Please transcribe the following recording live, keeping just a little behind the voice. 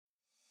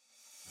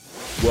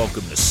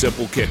Welcome to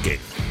Simple Kicking,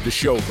 the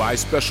show by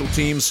special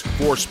teams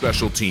for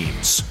special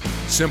teams.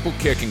 Simple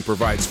Kicking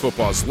provides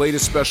football's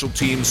latest special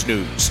teams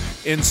news,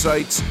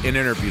 insights, and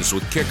interviews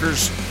with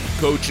kickers,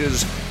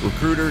 coaches,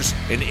 recruiters,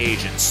 and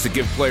agents to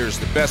give players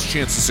the best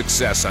chance of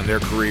success on their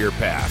career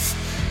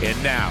path.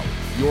 And now,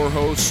 your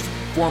host,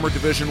 former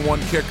Division I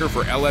kicker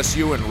for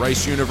LSU and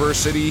Rice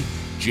University,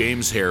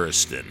 James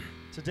Hairston.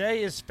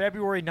 Today is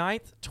February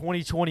 9th,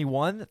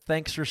 2021.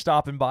 Thanks for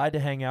stopping by to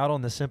hang out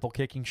on the Simple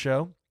Kicking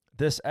Show.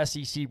 This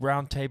SEC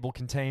Roundtable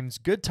contains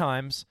good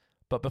times,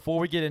 but before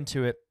we get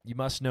into it, you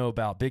must know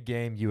about Big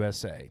Game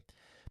USA.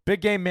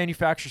 Big Game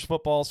manufactures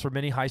footballs for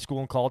many high school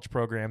and college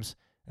programs,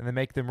 and they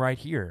make them right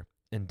here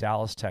in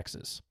Dallas,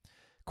 Texas.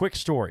 Quick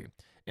story.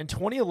 In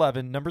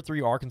 2011, number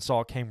 3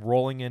 Arkansas came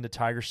rolling into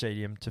Tiger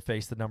Stadium to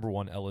face the number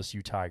 1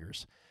 LSU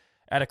Tigers.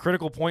 At a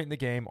critical point in the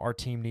game, our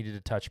team needed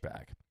a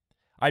touchback.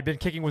 I'd been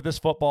kicking with this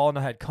football, and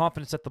I had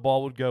confidence that the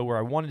ball would go where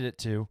I wanted it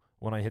to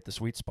when I hit the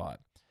sweet spot.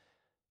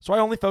 So I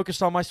only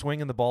focused on my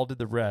swing and the ball did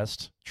the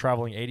rest,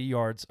 traveling 80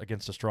 yards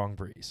against a strong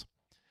breeze.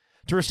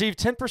 To receive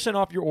 10%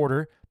 off your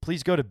order,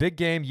 please go to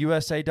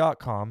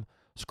BigGameUSA.com,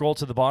 scroll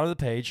to the bottom of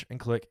the page,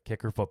 and click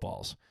Kicker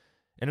Footballs.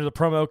 Enter the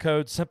promo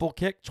code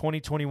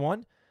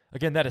SimpleKick2021.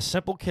 Again, that is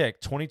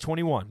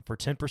SimpleKick2021 for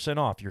 10%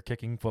 off your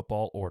kicking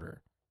football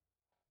order.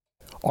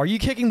 Are you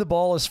kicking the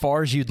ball as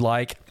far as you'd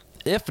like?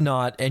 If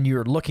not, and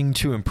you're looking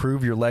to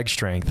improve your leg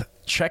strength,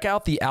 check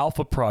out the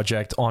Alpha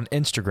Project on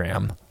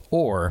Instagram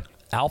or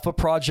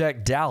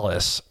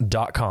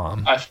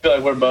alphaprojectdallas.com. I feel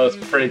like we're both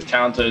pretty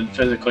talented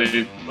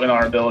physically in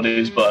our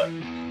abilities, but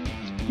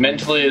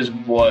mentally is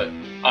what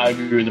I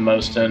grew the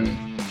most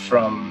in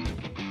from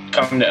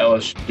coming to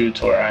LSU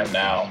to where I am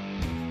now.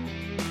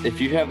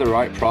 If you have the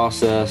right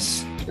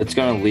process, it's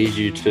going to lead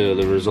you to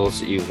the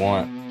results that you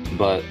want.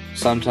 But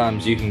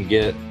sometimes you can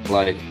get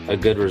like a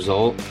good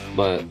result,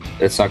 but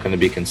it's not going to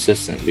be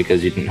consistent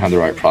because you didn't have the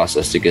right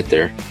process to get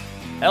there.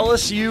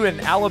 LSU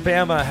and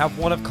Alabama have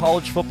one of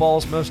college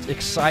football's most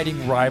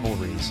exciting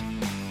rivalries.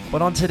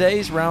 But on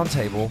today's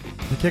roundtable,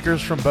 the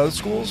kickers from both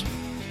schools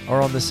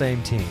are on the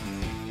same team.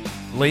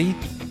 Lee,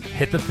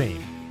 hit the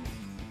theme.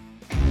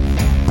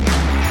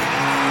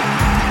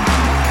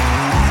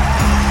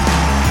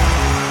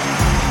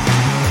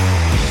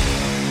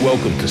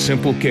 Welcome to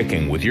Simple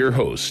Kicking with your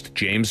host,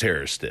 James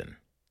Hairston.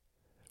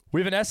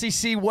 We have an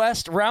SEC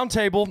West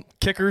roundtable,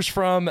 kickers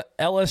from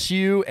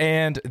LSU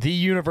and the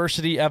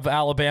University of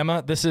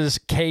Alabama. This is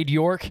Cade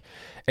York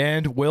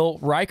and Will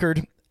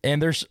Reichard.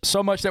 And there's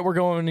so much that we're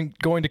going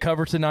to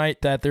cover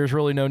tonight that there's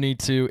really no need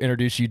to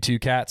introduce you two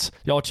cats.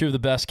 Y'all are two of the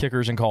best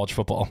kickers in college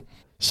football.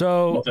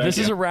 So this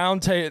is a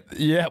roundtable.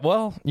 Yeah,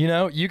 well, you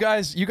know, you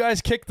guys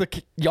kick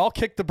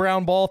the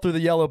brown ball through the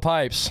yellow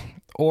pipes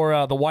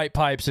or the white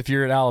pipes if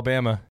you're at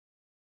Alabama.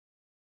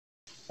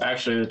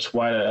 Actually, it's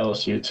white at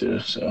LSU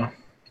too, so.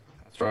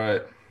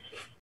 Right.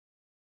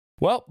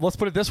 Well, let's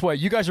put it this way.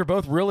 You guys are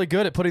both really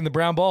good at putting the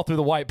brown ball through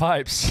the white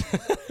pipes.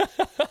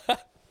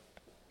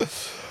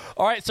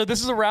 All right, so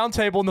this is a round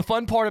table, and the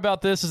fun part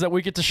about this is that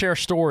we get to share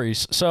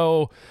stories.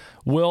 So,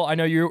 Will, I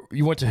know you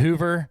went to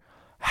Hoover.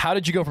 How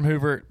did you go from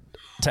Hoover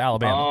to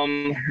Alabama?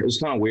 It was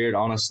kind of weird,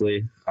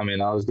 honestly. I mean,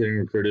 I was getting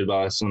recruited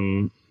by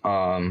some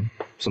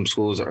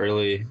schools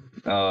early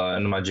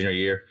into my junior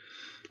year.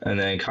 And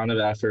then kind of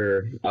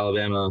after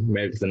Alabama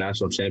made it to the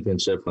national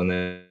championship, when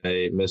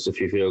they missed a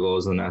few field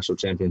goals in the national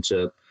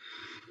championship,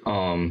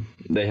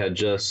 they had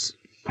just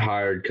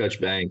hired Coach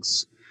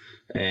Banks,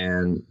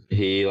 and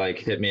he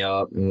hit me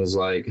up and was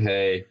like,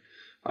 "Hey,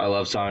 I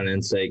love signing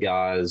in-state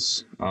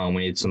guys. We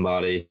need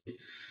somebody,"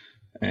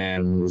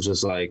 and was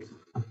just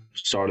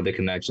started the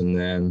connection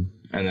then.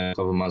 And then a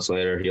couple of months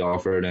later, he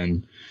offered,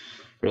 and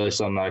really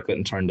something that I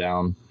couldn't turn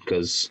down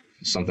because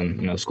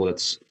something school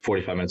that's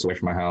 45 minutes away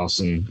from my house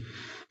and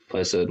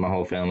place that my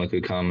whole family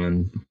could come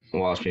and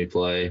watch me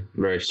play.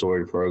 Very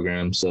storied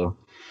program. So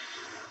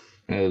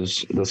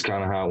that's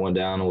kind of how it went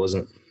down. It was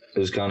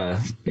kind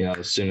of,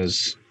 as soon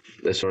as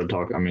they started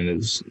talking, I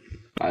mean,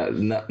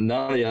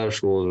 none of the other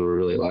schools were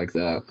really like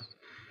that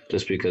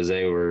just because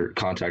they were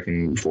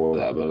contacting me before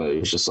that. But it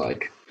was just as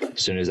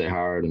soon as they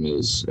hired him, it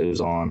was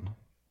on.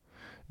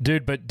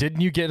 Dude, but didn't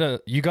you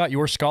you got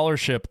your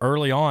scholarship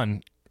early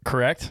on,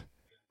 correct?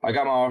 I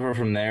got my offer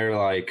from there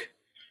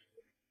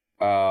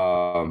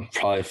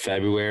probably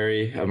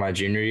February of my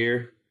junior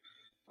year,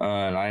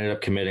 and I ended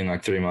up committing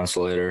 3 months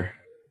later.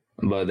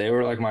 But they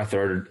were my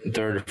third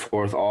or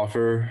fourth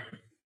offer,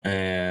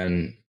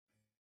 and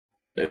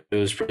it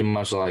was pretty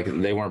much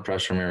they weren't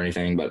pressuring me or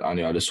anything. But I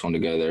knew I just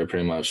wanted to go there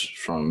pretty much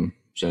from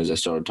as soon as they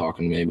started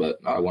talking to me. But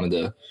I wanted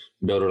to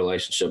build a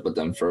relationship with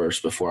them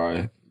first before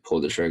I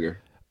pulled the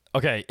trigger.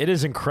 Okay, it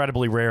is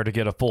incredibly rare to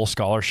get a full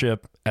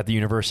scholarship at the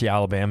University of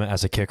Alabama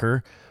as a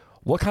kicker.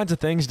 What kinds of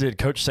things did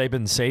Coach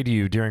Saban say to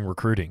you during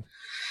recruiting?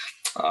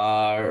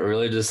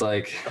 Really just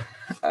I'd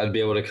be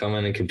able to come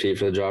in and compete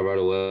for the job right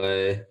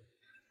away.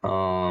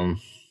 A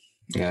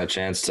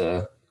chance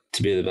to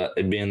be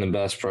in the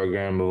best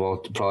program of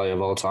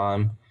all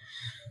time.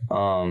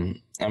 I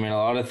mean, a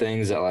lot of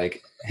things that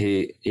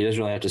he doesn't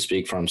really have to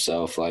speak for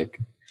himself.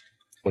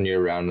 when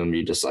you're around him,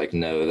 you just like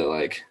know that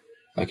like,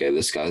 okay,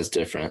 this guy's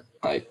different.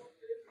 Like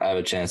I have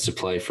a chance to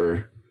play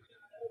for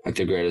like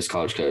the greatest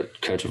college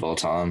coach of all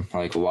time.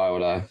 Like why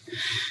would I,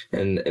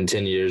 in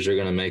 10 years, you're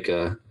going to make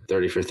a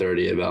 30 for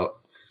 30 about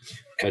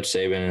Coach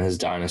Saban and his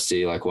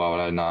dynasty. Like why would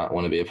I not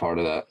want to be a part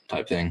of that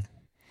type thing?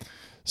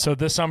 So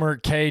this summer,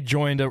 Cade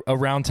joined a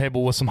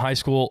roundtable with some high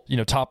school,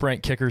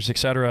 top-ranked kickers, et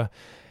cetera.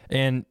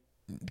 And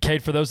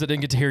Cade, for those that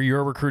didn't get to hear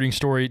your recruiting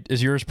story,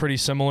 is yours pretty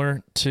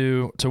similar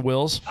to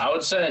Will's? I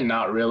would say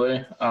not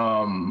really.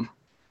 I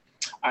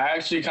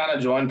actually kind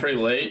of joined pretty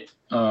late.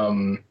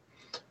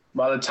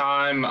 By the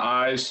time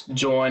I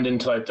joined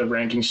into like the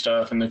ranking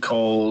stuff and the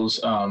Coles,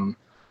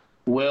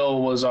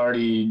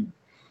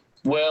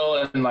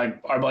 Will and like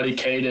our buddy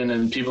Caden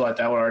and people like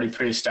that were already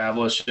pretty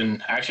established.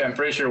 And actually, I'm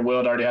pretty sure Will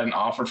had already had an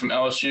offer from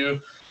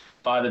LSU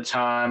by the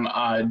time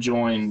I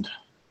joined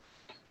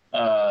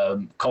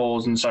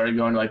Coles and started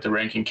going to like the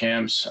ranking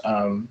camps.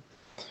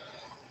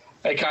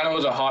 It kind of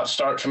was a hot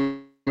start for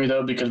me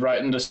though, because right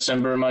in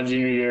December of my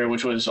junior year,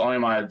 which was only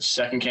my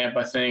second camp,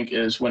 I think,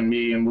 is when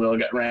me and Will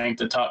got ranked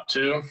the top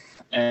 2.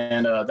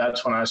 And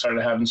that's when I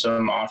started having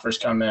some offers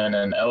come in,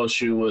 and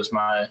LSU was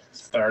my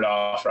third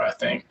offer, I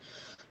think.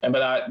 And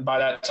by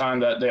that time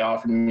that they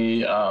offered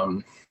me,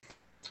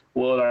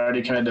 Will had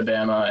already committed to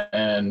Bama,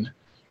 and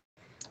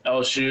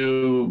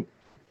LSU,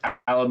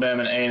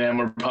 Alabama, and A&M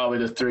were probably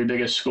the 3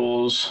 biggest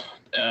schools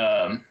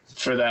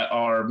for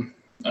our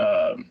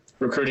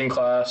recruiting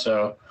class.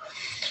 So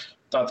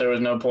thought there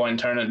was no point in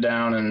turning it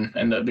down, and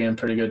ended up being a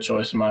pretty good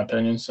choice in my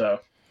opinion. So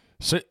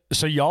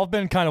y'all have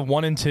been kind of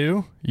 1 and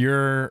 2.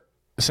 You're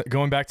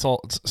going back to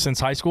since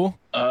high school.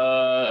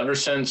 Ever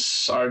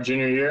since our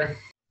junior year,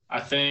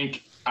 I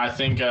think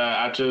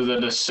after the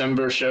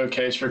December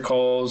showcase for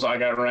Coles, I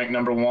got ranked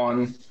number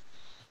 1.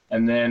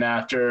 And then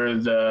after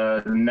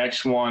the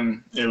next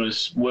one, it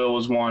was Will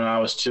was 1, I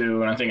was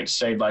 2, and I think it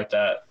stayed like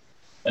that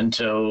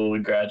until we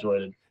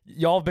graduated.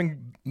 Y'all have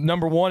been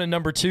number 1 and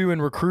number 2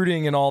 in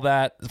recruiting and all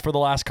that for the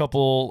last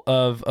couple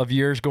of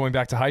years going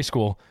back to high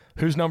school.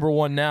 Who's number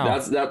 1 now?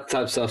 That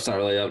type of stuff's not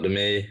really up to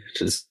me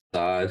to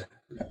decide.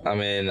 I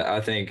mean,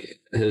 I think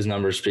his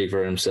numbers speak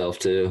for himself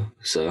too.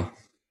 So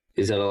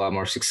he's had a lot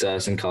more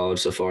success in college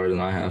so far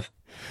than I have.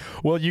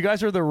 Well, you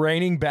guys are the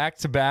reigning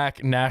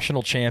back-to-back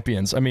national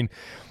champions. I mean,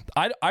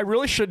 I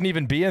really shouldn't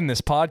even be in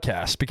this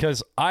podcast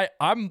because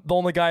I'm the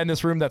only guy in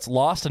this room that's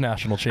lost a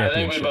national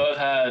championship. I think we both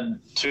had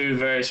 2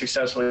 very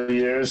successful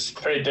years,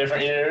 pretty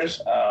different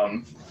years.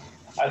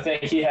 I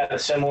think he had a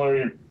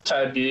similar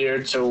type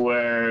year to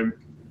where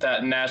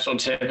that national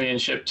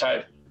championship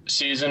type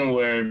season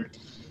where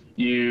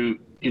your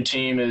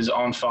team is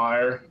on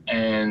fire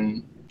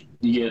and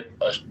you get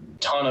a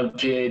ton of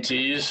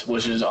PATs,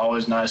 which is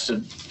always nice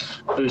to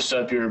boost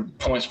up your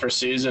points per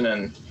season.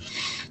 And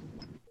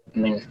I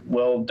mean,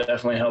 Will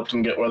definitely helped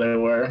them get where they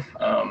were.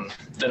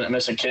 Didn't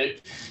miss a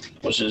kick,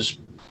 which is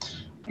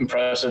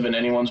impressive in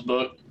anyone's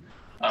book.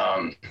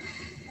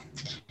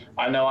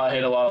 I know I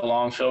hit a lot of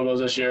long field goals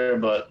this year,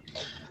 but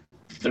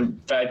the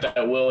fact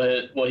that Will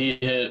hit what he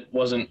hit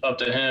wasn't up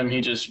to him. He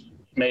just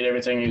made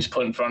everything he was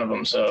put in front of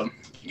him. So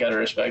you got to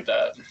respect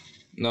that.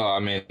 No, I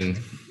mean,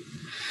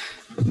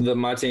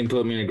 my team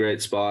put me in a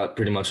great spot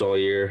pretty much all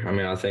year. I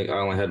mean, I think I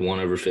only had 1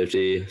 over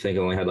 50. I think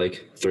I only had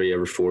like 3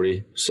 over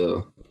 40.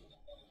 So,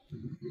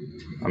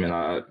 I mean,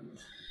 I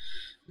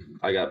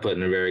got put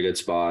in a very good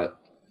spot.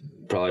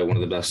 Probably one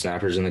of the best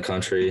snappers in the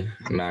country.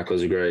 Mac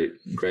was a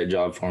great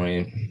job for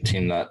me.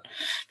 People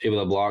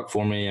that blocked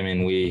for me. I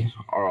mean,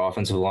 our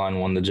offensive line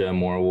won the Joe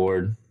Moore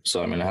Award.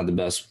 So, I mean, I had the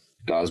best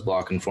guys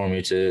blocking for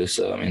me too.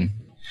 So, I mean,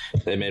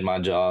 they made my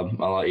job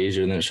a lot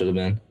easier than it should have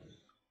been.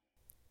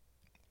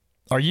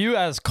 Are you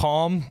as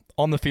calm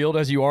on the field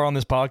as you are on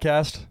this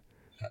podcast?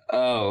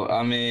 Oh,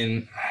 I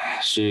mean,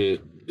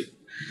 shoot.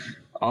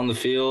 On the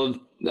field,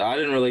 I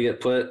didn't really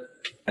get put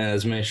in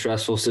as many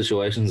stressful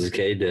situations as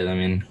Cade did. I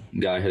mean,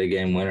 guy hit a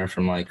game winner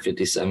from like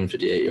 57,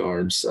 58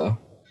 yards. So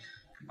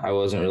I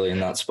wasn't really in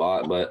that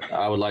spot, but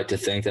I would like to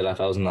think that if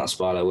I was in that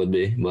spot, I would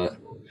be. But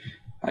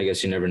I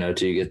guess you never know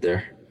till you get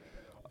there.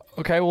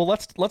 Okay, well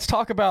let's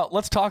talk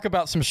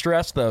about some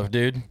stress though,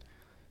 dude.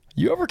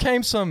 You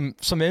overcame some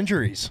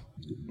injuries.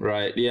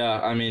 Right.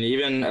 Yeah. I mean,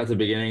 even at the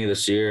beginning of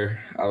this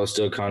year, I was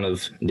still kind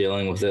of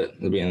dealing with it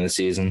at the beginning of the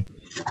season.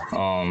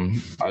 I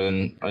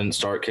didn't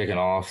start kicking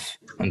off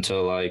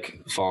until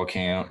like fall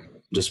camp,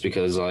 just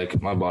because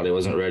like my body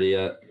wasn't ready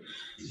yet.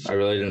 I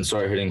really didn't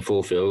start hitting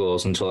full field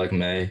goals until like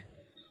May.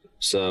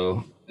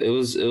 So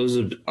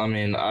I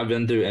mean, I've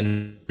been through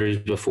injuries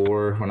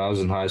before. When I was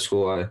in high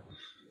school, I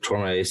tore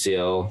my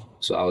ACL,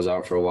 so I was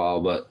out for a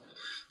while, but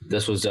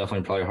this was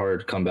definitely probably hard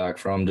to come back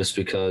from, just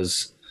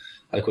because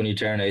like when you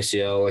tear an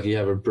ACL, like you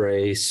have a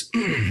brace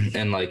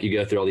and like you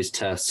go through all these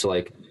tests to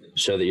like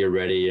show that you're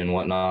ready and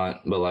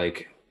whatnot. But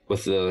like when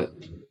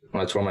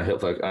I tore my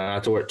hip, like I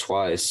tore it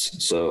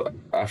twice. So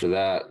after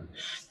that,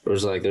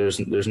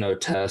 there's no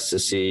test to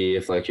see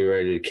if like you're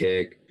ready to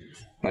kick,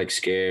 like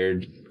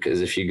scared,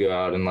 because if you go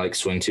out and like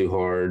swing too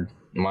hard,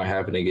 it might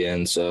happen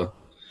again. So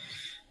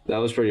that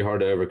was pretty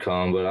hard to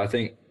overcome, but I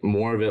think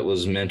more of it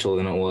was mental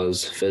than it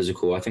was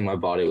physical. I think my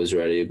body was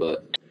ready,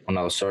 but when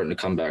I was starting to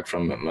come back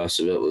from it, most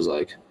of it was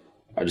like,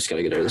 I just got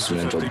to get over this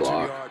mental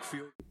block.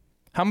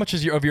 How much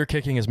of your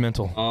kicking is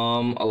mental?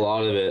 A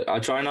lot of it. I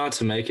try not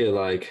to make it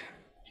like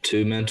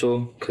too mental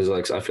because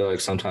like I feel like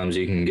sometimes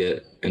you can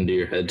get into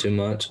your head too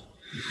much.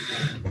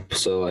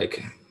 So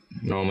like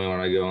normally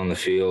when I go on the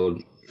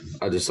field,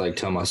 I just like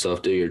tell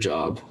myself, do your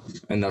job.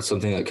 And that's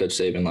something that Coach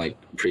Saban like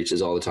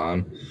preaches all the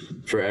time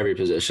for every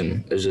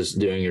position, is just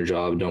doing your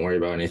job. Don't worry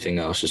about anything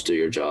else. Just do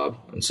your job.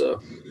 And so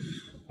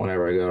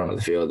whenever I go onto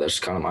the field, that's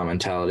kind of my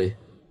mentality.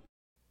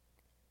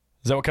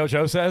 Is that what Coach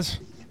O says?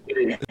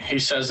 He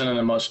says it in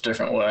a much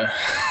different way.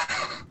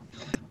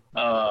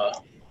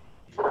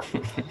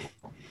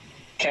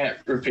 Can't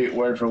repeat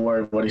word for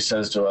word what he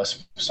says to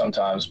us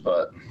sometimes,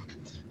 but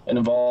it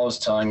involves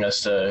telling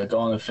us to go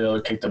on the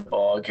field, kick the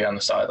ball, get on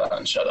the sideline,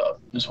 and shut up,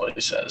 is what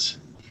he says.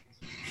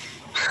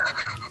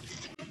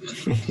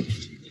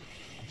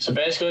 So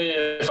basically,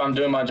 if I'm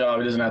doing my job,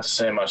 he doesn't have to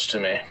say much to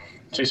me.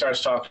 If he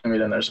starts talking to me,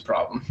 then there's a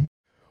problem.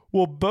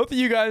 Well, both of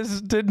you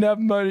guys didn't have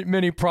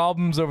many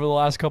problems over the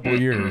last couple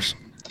of years.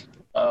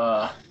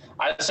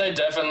 I'd say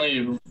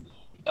definitely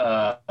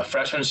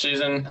freshman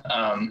season.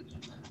 I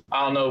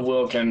don't know if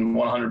Will can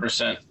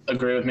 100%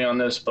 agree with me on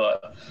this,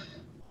 but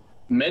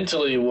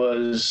mentally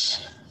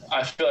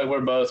I feel like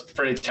we're both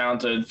pretty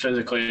talented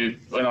physically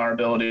in our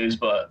abilities,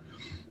 but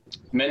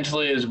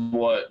mentally is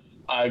what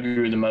I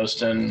grew the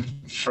most in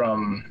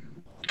from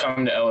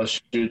coming to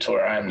LSU to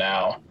where I am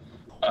now.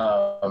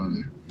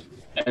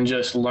 And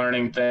just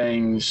learning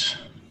things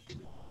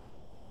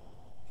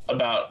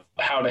about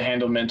how to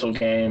handle mental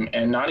game,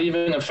 and not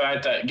even the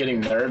fact that getting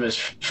nervous.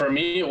 For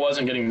me, it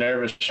wasn't getting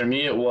nervous. For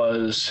me, it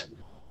was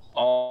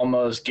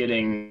almost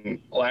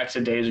getting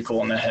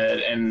lackadaisical in the head,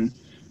 and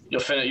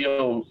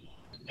you'll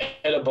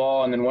hit a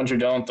ball, and then once you're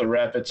done with the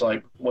rep, it's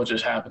like, what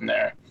just happened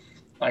there?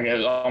 Like it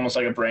was almost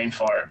like a brain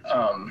fart.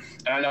 And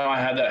I know I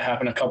had that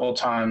happen a couple of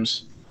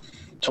times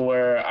to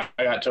where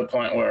I got to a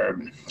point where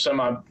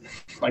some of my,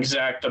 like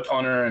Zach, the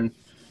punter, and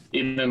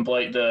even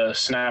Blake, the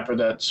snapper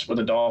that's with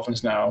the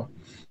Dolphins now,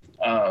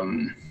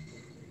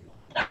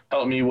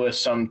 helped me with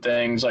some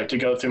things like to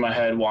go through my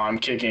head while I'm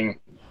kicking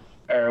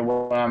or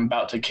when I'm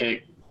about to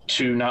kick,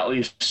 to not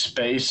leave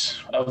space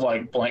of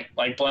like blank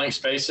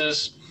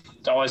spaces,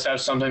 to always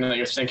have something that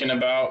you're thinking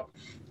about,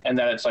 and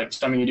that it's like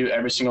something you do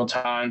every single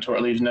time to where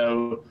it leaves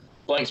no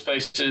blank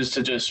spaces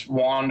to just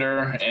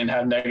wander and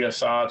have negative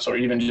thoughts, or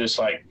even just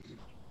like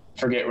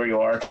forget where you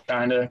are,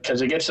 kind of,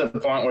 because it gets to the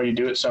point where you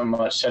do it so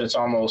much that it's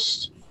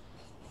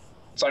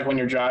like when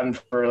you're driving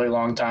for a really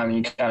long time and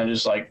you kind of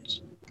just like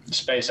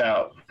space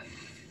out.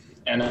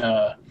 And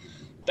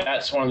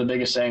that's one of the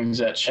biggest things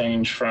that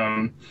changed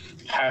from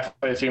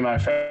halfway through my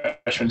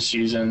freshman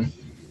season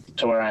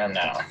to where I am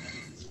now.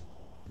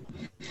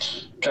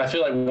 Because I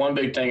feel like one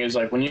big thing is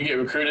like when you get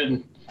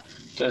recruited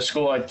to a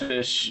school like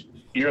this,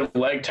 your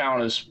leg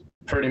talent is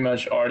pretty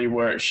much already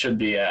where it should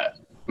be at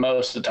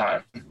most of the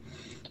time.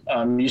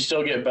 You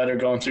still get better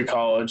going through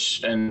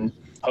college and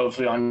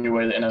hopefully on your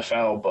way to the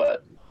NFL,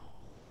 but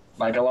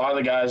like a lot of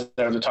the guys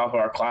that are at the top of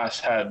our class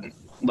had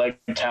leg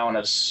talent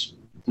as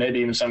maybe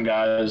even some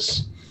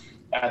guys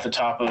at the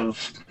top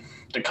of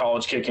the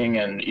college kicking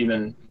and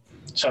even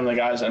some of the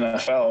guys in the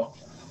NFL.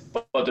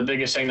 But the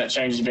biggest thing that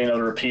changed is being able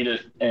to repeat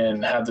it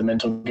and have the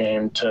mental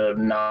game to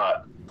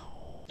not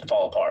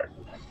fall apart.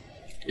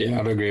 Yeah,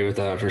 I'd agree with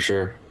that for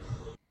sure.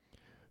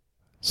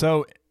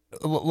 So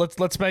let's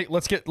get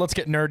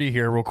nerdy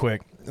here real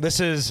quick. This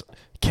is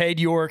Cade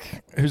York,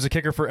 who's a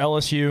kicker for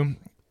LSU,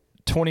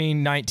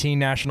 2019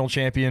 national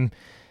champion,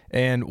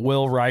 and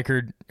Will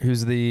Reichard,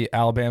 who's the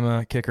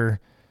Alabama kicker,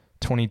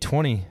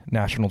 2020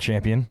 national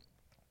champion.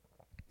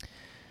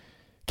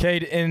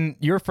 Cade, in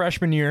your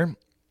freshman year,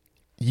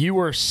 you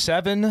were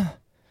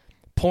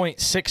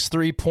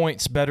 7.63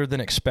 points better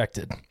than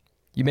expected.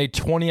 You made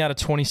 20 out of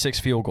 26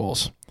 field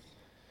goals.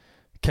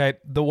 Okay,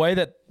 the way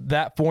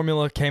that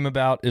formula came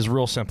about is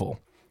real simple.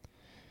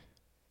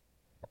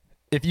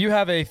 If you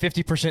have a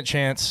 50%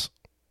 chance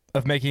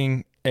of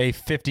making a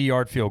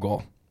 50-yard field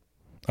goal,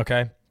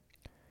 okay,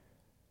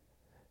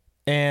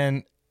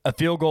 and a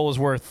field goal is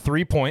worth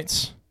 3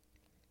 points,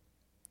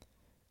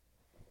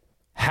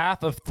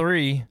 half of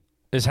 3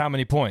 is how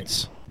many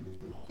points?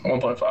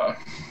 1.5.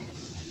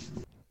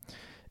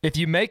 If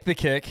you make the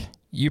kick,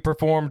 you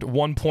performed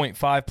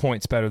 1.5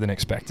 points better than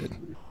expected,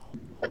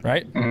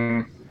 right?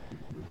 Mm-hmm.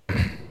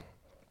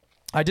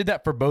 I did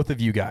that for both of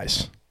you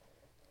guys.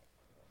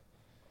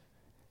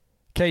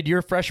 Cade,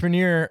 your freshman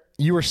year,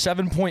 you were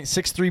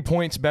 7.63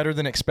 points better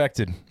than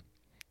expected.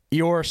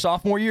 Your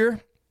sophomore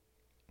year,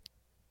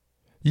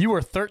 you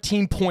were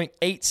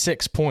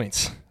 13.86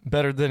 points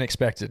better than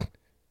expected.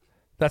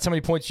 That's how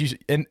many points you...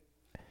 And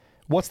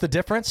what's the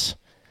difference?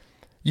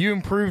 You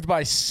improved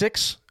by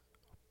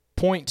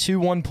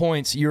 6.21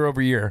 points year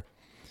over year.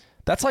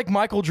 That's like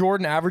Michael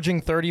Jordan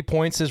averaging 30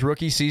 points his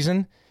rookie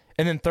season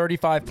and then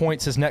 35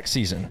 points his next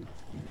season.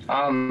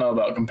 I don't know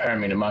about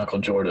comparing me to Michael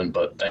Jordan,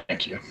 but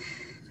thank you.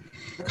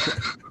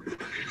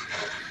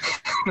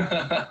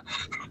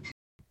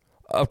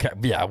 Okay.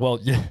 Yeah. Well,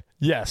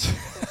 yes.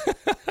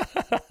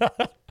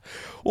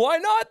 Why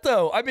not,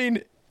 though? I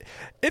mean,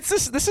 this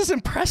is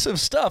impressive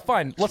stuff.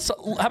 Fine. How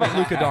about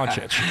Luka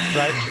Doncic,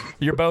 right?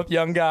 You're both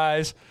young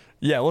guys.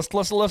 Yeah,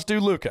 let's do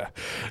Luka.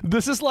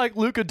 This is like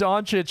Luka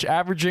Doncic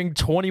averaging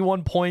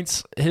 21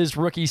 points his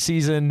rookie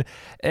season,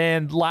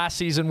 and last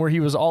season where he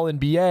was All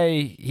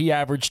NBA, he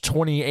averaged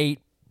 28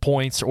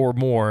 points or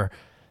more.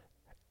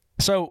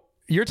 So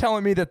you're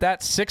telling me that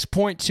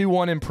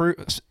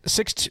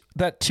 6.21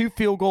 that 2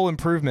 field goal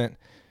improvement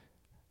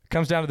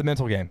comes down to the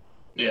mental game?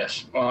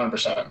 Yes,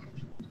 100%.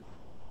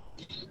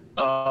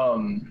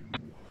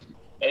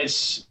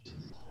 It's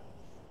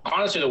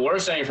honestly the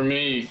worst thing for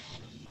me,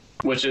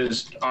 which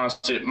is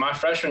honestly my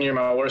freshman year,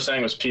 my worst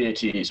thing was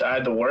PATs. I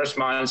had the worst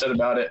mindset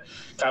about it.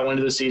 I went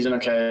into the season,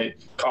 okay,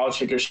 college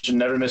kickers should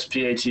never miss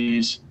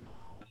PATs.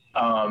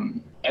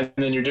 And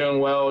then you're doing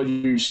well.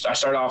 I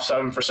start off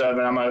 7 for 7.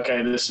 I'm like,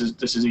 okay, this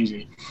is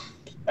easy.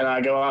 And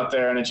I go out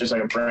there and it's just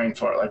like a brain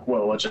fart. Like,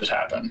 whoa, what just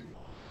happened?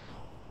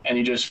 And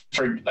you just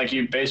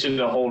you basically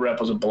the whole rep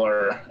was a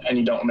blur, and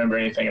you don't remember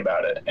anything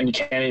about it, and you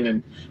can't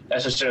even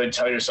necessarily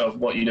tell yourself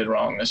what you did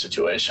wrong in this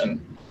situation.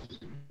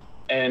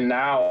 And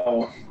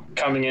now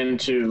coming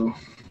into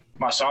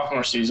my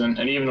sophomore season,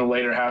 and even the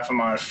later half of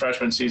my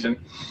freshman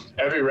season,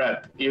 every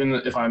rep, even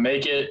if I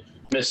make it,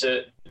 miss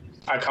it,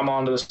 I come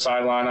onto the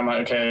sideline. I'm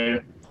like,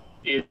 okay,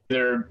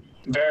 either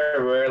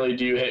very rarely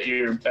do you hit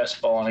your best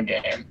ball in a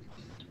game,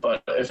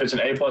 but if it's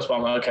an A+ ball,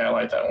 I'm like, okay, I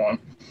like that one.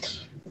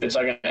 It's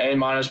like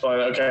an A-, but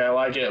okay, I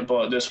like it,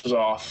 but this was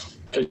off,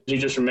 because you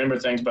just remember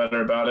things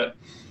better about it.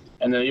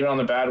 And then even on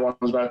the bad ones,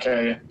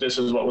 okay, this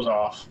is what was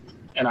off,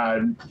 and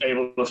I'm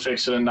able to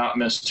fix it and not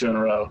miss 2 in a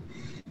row.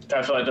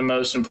 I feel like the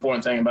most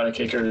important thing about a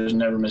kicker is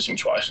never missing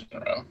twice in a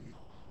row.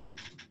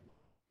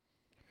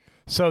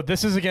 So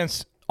this is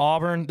against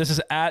Auburn. This is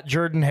at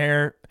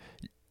Jordan-Hare.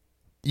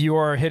 You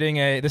are hitting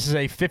this is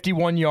a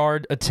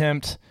 51-yard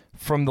attempt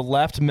from the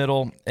left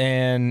middle,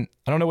 and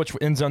I don't know which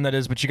end zone that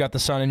is, but you got the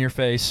sun in your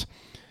face.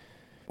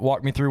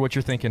 Walk me through what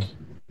you're thinking.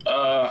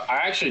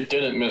 I actually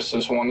didn't miss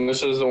this one.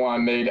 This is the one I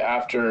made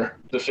after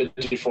the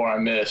 54 I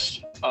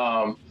missed.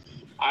 I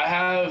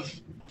have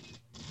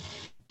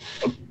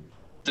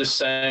this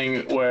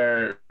saying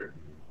where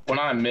when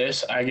I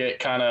miss, I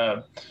get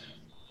I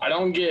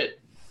don't get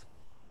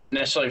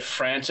necessarily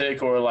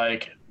frantic or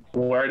like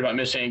worried about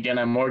missing again.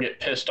 I more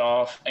get pissed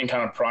off and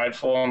kind of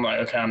prideful. I'm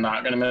like, okay, I'm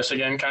not going to miss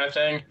again kind of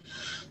thing.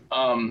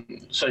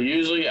 So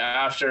usually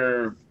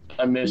after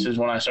a miss is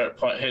when I start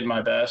hitting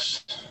my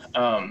best.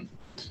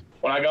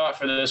 When I got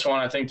for this one,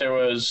 I think there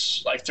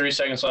was like 3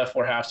 seconds left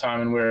for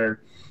halftime, and we're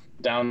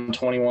down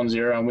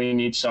 21-0, and we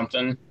need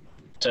something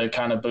to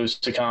kind of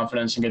boost the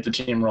confidence and get the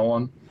team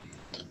rolling.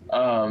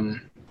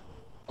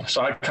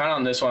 So I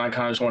on this one, I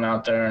just went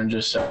out there and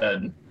just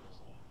said,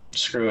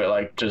 screw it,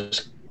 like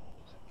just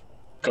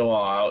go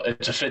all out.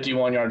 It's a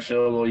 51-yard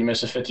field goal. You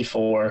miss a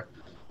 54.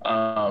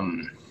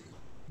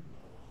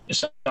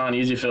 It's not an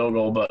easy field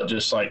goal, but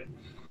just like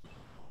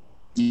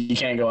you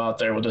can't go out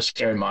there with a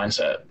scary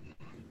mindset.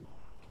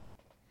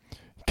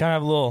 Kind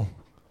of a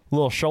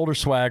little shoulder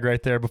swag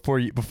right there before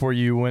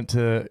you went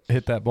to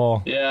hit that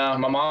ball. Yeah,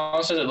 my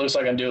mom says it looks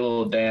like I do a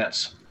little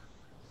dance.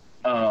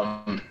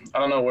 I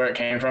don't know where it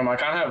came from. I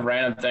kind of have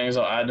random things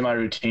I'll add to my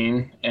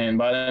routine, and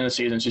by the end of the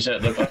season, she said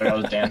it looked like I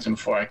was dancing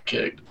before I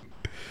kicked.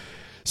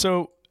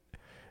 So,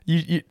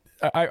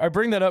 I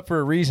bring that up for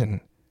a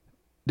reason,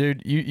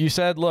 dude. You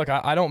said, look,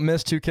 I don't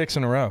miss 2 kicks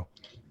in a row.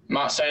 I'm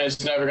not saying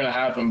it's never going to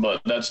happen,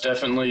 but that's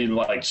definitely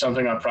like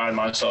something I pride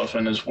myself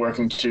in, is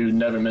working to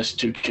never miss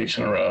 2 kicks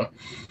in a row.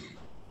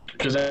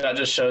 Because that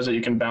just shows that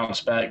you can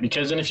bounce back.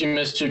 Because then if you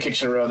miss 2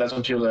 kicks in a row, that's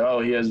when people are like,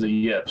 oh, he has the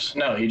yips.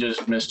 No, he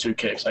just missed 2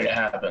 kicks. Like, it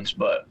happens.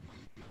 But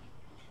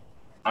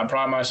I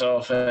pride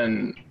myself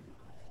in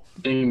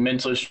being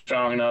mentally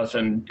strong enough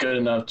and good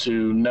enough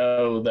to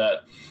know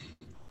that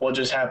what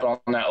just happened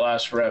on that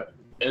last rep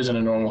isn't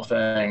a normal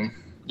thing.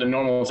 The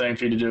normal thing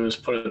for you to do is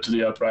put it to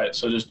the upright.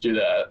 So just do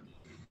that.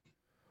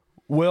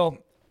 Will,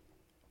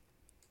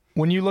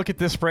 when you look at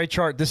this spray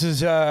chart, this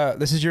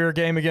is your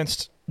game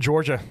against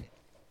Georgia.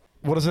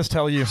 What does this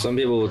tell you? Some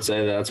people would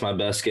say that's my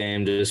best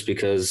game just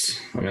because,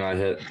 I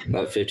hit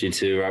that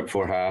 52 right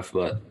before half.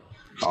 But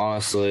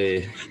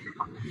honestly,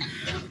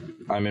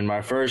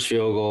 my first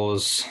field goal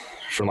was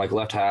from like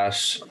left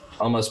hash,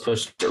 almost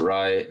pushed it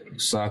right.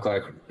 Snuck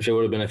like if it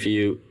would have been a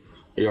few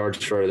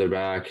yards further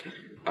back,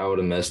 I would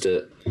have missed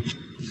it.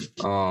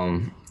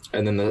 And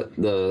then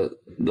the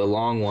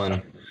long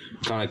one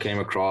kind of came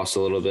across a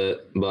little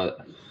bit,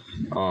 but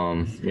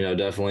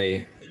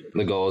definitely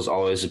the goal is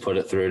always to put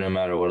it through no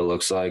matter what it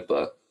looks like.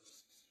 But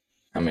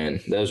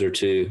those are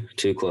two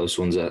close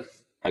ones that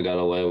I got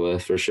away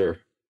with for sure.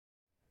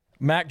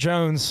 Mac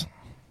Jones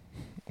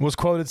was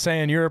quoted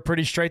saying, you're a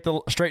pretty straight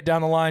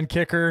down the line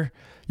kicker.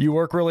 You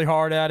work really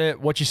hard at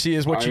it. What you see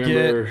is what you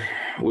get.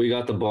 We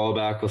got the ball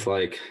back with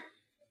like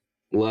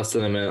less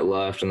than a minute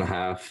left in the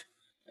half,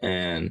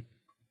 and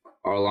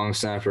our long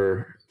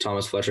snapper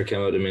Thomas Fletcher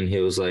came up to me and he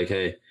was like,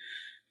 hey,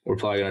 we're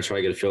probably going to try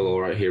to get a field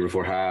goal right here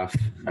before half.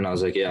 And I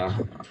was like, yeah,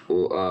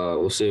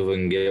 we'll see if we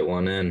can get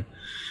one in.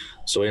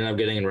 So we ended up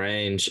getting in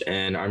range,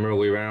 and I remember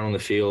we ran on the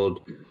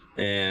field,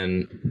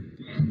 and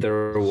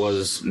there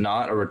was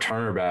not a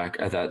returner back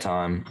at that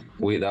time.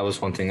 That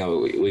was one thing that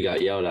we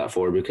got yelled at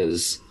for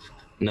because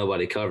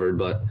nobody covered.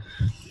 But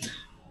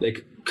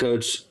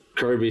Coach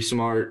Kirby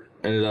Smart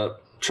ended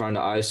up trying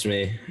to ice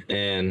me,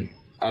 and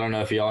I don't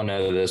know if y'all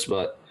know this,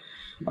 but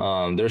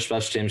their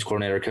special teams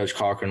coordinator, Coach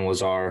Cochran,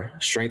 was our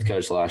strength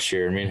coach last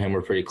year. Me and him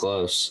were pretty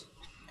close.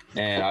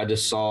 And I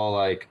just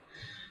saw,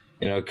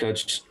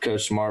 Coach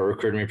Smart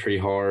recruited me pretty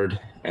hard,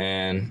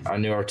 and I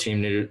knew our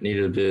team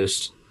needed a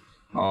boost.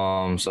 So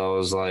I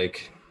was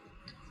like,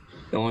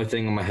 the only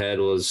thing in my head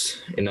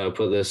was,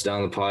 put this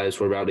down the pipes.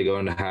 We're about to go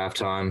into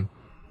halftime,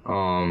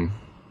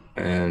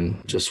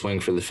 and just swing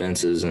for the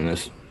fences. And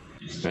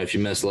if you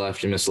miss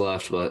left, you miss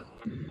left, but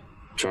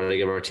try to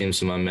give our team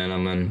some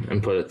momentum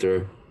and put it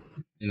through.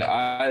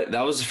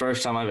 That was the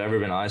first time I've ever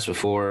been iced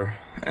before.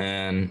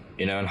 And,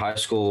 in high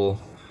school,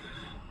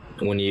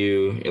 when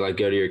you go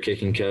to your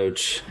kicking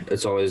coach,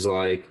 it's always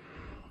like,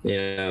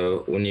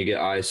 when you get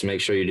iced, make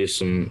sure you do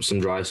some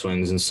dry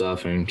swings and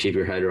stuff and keep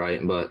your head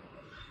right. But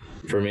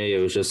for me, it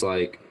was just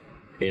like,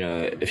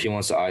 if he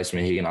wants to ice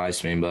me, he can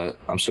ice me, but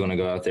I'm still going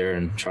to go out there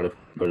and try to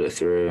put it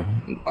through.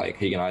 Like,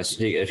 he can ice.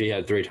 If he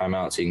had 3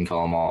 timeouts, he can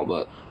call them all,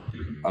 but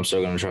I'm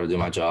still going to try to do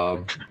my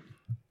job.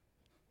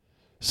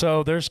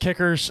 So there's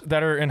kickers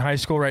that are in high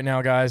school right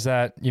now, guys,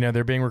 that,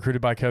 they're being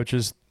recruited by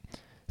coaches.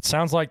 It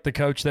sounds like the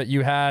coach that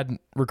you had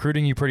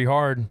recruiting you pretty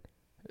hard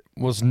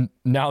was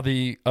now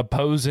the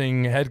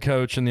opposing head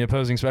coach and the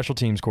opposing special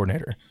teams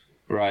coordinator.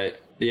 Right.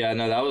 Yeah,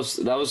 no, that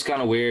was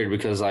kind of weird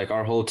because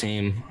our whole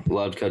team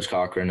loved Coach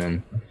Cochran,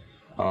 and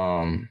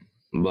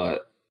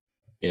but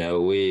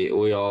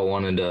we all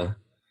wanted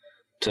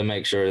to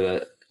make sure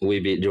that we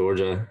beat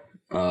Georgia,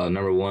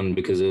 number one,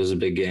 because it was a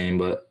big game,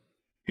 but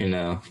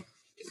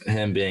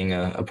him being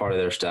a part of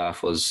their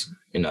staff was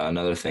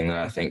another thing that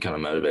I think kind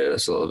of motivated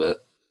us a little bit.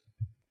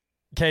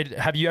 Okay,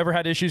 have you ever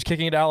had issues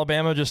kicking at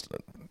Alabama? Just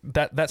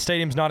that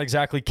stadium's not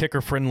exactly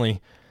kicker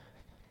friendly.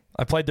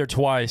 I played there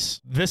twice.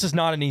 This is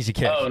not an easy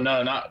kick. Oh,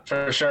 no, not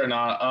for sure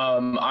not.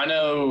 I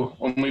know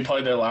when we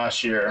played there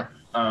last year,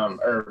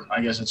 or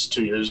I guess it's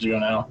 2 years ago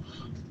now,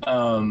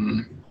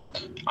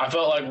 I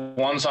felt like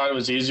one side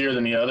was easier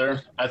than the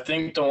other. I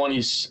think the one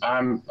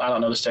I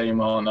don't know the stadium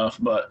well enough,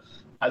 but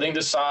I think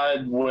the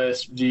side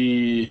with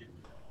the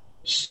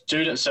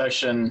student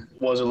section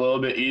was a little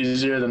bit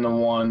easier than the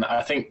one.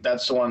 I think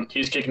that's the one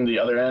he's kicking the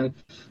other end,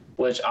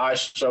 which I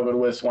struggled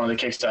with one of the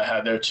kicks that I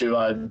had there too.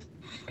 I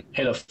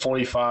hit a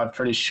 45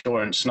 pretty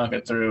short and snuck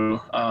it through.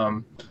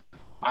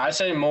 I'd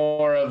say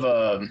more of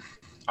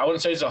I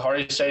wouldn't say it's the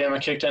hardest stadium I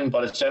kicked in,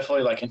 but it's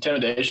definitely like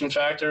intimidation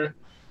factor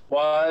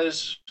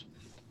wise.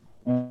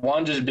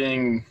 One, just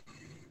being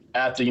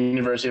at the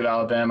University of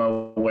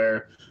Alabama,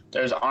 where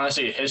there's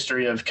honestly a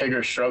history of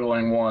kickers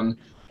struggling, one,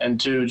 and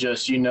two,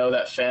 just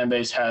that fan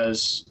base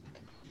has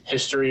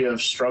history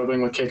of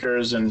struggling with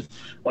kickers, and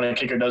when a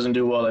kicker doesn't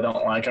do well, they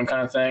don't like him,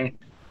 kind of thing.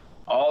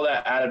 All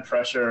that added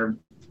pressure,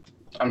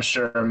 I'm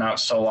sure,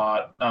 amounts to a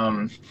lot.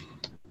 I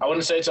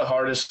wouldn't say it's the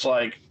hardest,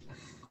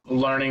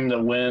 learning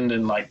the wind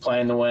and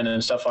playing the wind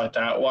and stuff like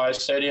that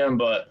wise stadium,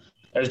 but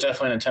there's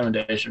definitely an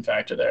intimidation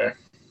factor there.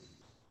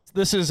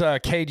 This is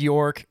Cade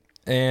York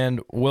and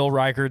Will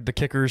Reichard, the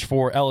kickers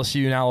for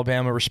LSU and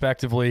Alabama,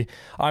 respectively.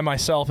 I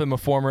myself am a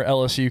former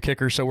LSU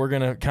kicker, so we're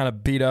going to kind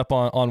of beat up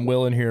on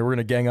Will in here. We're going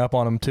to gang up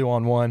on him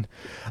 2-on-1.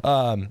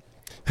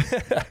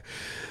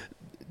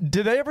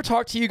 Did they ever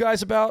talk to you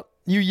guys about,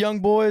 you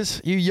young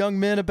boys, you young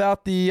men,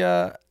 about the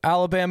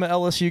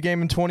Alabama-LSU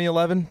game in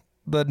 2011,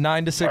 the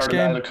 9-6 game?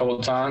 Heard about it a couple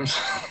of times.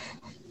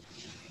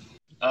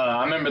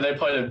 I remember they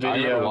played a video. I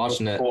remember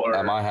watching it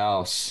at my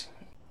house.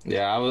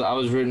 Yeah, I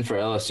was rooting for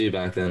LSU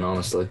back then,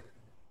 honestly.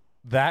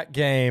 That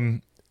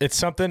game, it's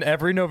something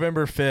every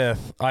November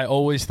 5th, I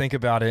always think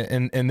about it,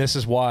 and this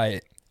is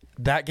why.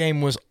 That game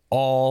was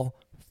all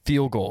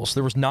field goals.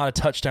 There was not a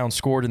touchdown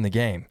scored in the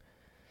game.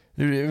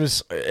 It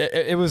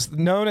was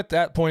known at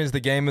that point as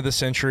the game of the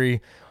century,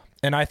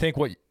 and I think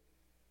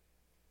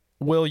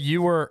Will,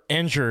 you were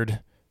injured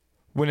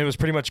when it was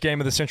pretty much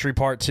game of the century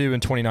part 2 in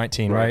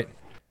 2019, right?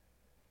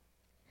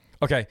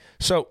 Okay,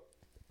 so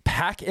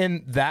pack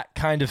in that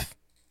kind of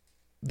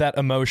that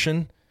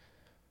emotion,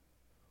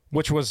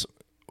 which was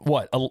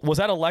what? Was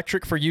that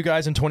electric for you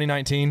guys in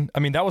 2019? I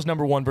mean, that was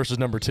number 1 versus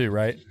number 2,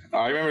 right?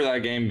 I remember that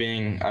game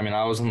being,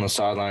 I was on the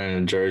sideline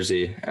in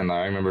Jersey, and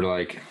I remember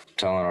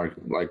telling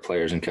our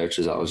players and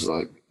coaches, I was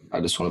like, I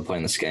just want to play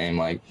in this game.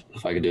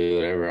 If I could do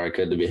whatever I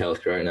could to be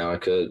healthy right now, I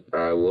could, or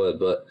I would.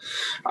 But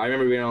I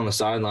remember being on the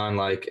sideline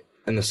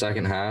in the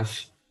second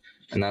half,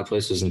 and that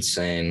place was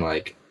insane.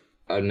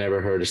 I've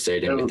never heard a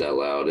stadium get that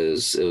loud. It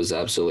was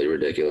absolutely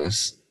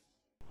ridiculous.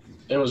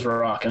 It was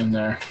rocking in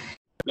there.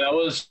 That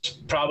was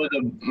probably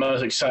the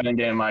most exciting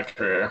game of my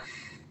career,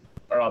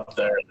 or up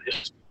there at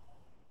least.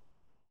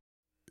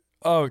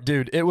 Oh,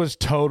 dude, it was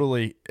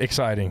totally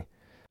exciting.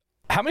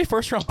 How many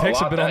first-round picks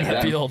have been on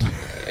that field?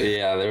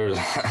 Yeah, there was.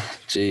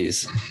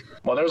 Jeez.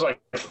 Well, there was like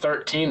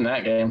 13 in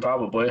that game,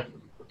 probably.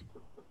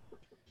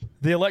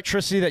 The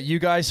electricity that you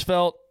guys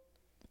felt,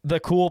 the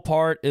cool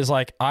part is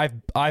like I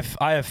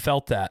have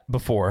felt that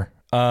before,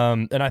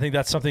 and I think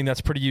that's something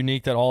that's pretty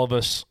unique that all of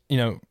us,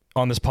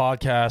 on this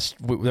podcast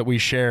that we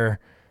share,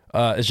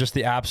 is just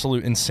the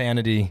absolute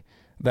insanity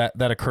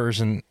that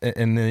occurs in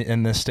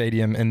this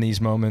stadium in these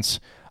moments.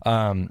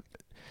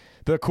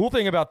 The cool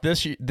thing about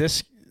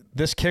this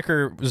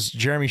kicker was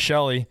Jeremy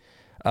Shelley.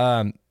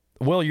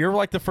 Will, you're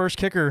like the first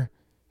kicker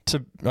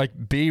to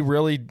like be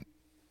really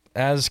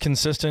as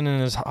consistent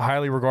and as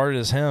highly regarded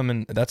as him,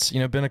 and that's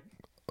been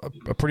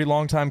a pretty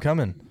long time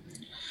coming.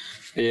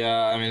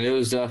 Yeah, I mean, it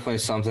was definitely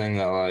something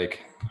that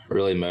like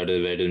really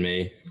motivated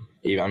me.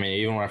 Even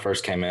when I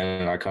first came in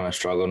and I kind of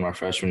struggled my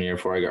freshman year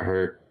before I got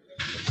hurt,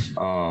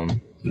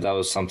 that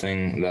was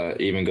something that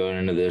even going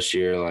into this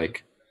year,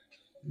 like,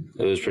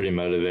 it was pretty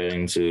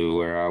motivating to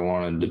where I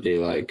wanted to be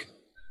like,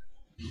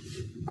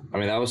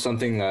 that was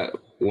something that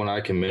when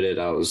I committed,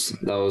 that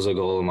was a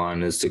goal of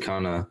mine, is to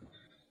kind of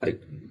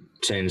like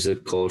change the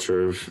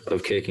culture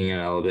of kicking in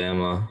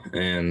Alabama.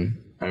 And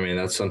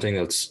that's something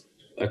that's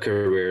a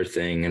career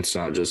thing. It's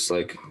not just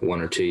like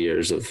 1 or 2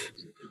 years of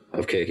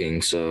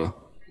kicking. So,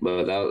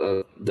 but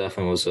that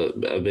definitely was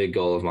a big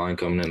goal of mine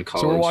coming into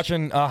college. So we're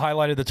watching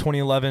highlighted the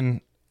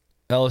 2011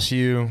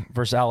 LSU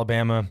versus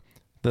Alabama,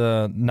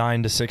 the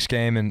 9-6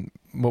 game, and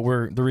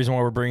the reason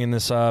why we're bringing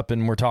this up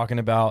and we're talking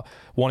about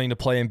wanting to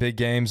play in big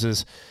games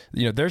is,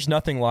 there's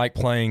nothing like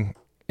playing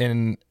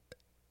in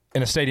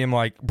a stadium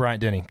like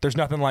Bryant-Denny. There's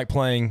nothing like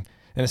playing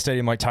in a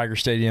stadium like Tiger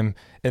Stadium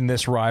in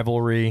this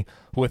rivalry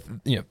with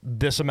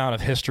this amount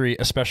of history,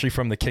 especially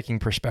from the kicking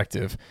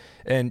perspective.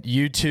 And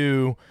you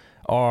two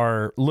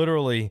are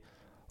literally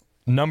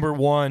number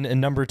 1 and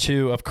number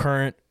 2 of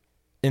current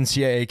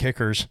NCAA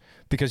kickers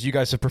because you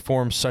guys have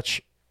performed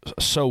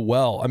so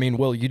well.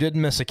 Will, you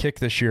didn't miss a kick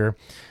this year,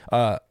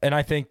 and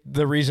I think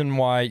the reason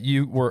why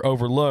you were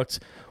overlooked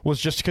was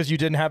just because you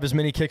didn't have as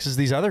many kicks as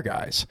these other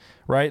guys,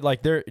 right?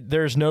 Like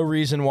there's no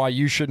reason why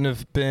you shouldn't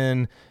have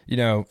been,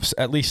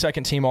 at least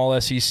second team All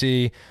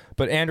SEC.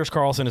 But Anders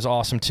Carlson is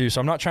awesome too, so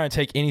I'm not trying to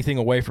take anything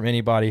away from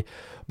anybody.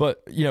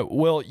 But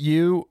Will,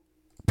 you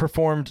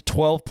performed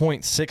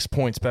 12.6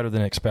 points better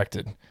than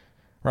expected,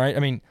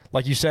 right?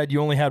 Like you said,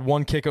 you only had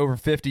one kick over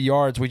 50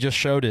 yards. We just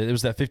showed it. It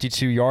was that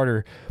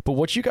 52-yarder. But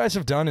what you guys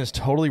have done is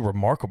totally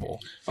remarkable.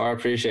 Oh, I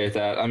appreciate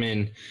that.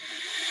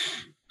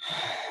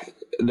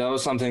 That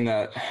was something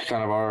that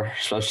kind of our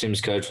special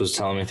teams coach was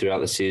telling me throughout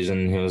the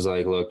season. He was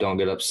like, look, don't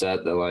get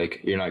upset that, like,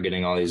 you're not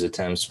getting all these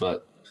attempts.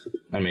 But,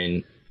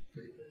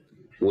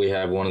 we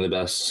have one of the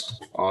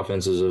best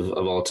offenses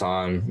of all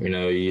time.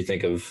 You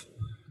think of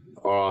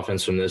our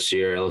offense from this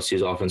year,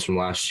 LSU's offense from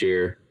last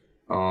year.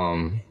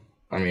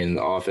 The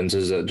offense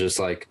is just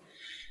like,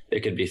 it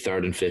could be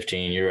 3rd and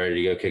 15. You're ready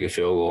to go kick a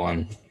field goal,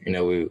 and,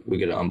 we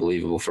get an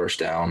unbelievable first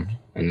down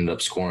and end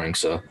up scoring.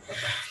 So,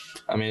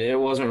 it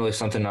wasn't really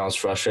something I was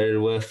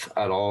frustrated with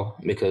at all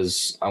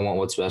because I want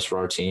what's best for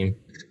our team.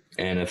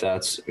 And if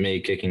that's me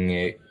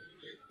kicking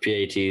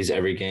PATs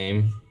every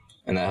game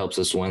and that helps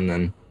us win,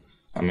 then,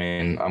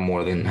 I'm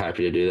more than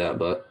happy to do that.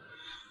 But,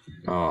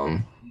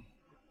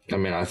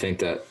 I think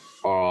that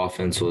our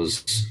offense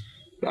was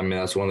 –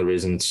 that's one of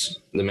the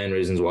main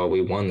reasons why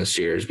we won this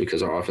year is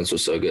because our offense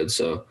was so good.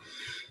 So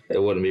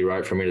it wouldn't be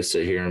right for me to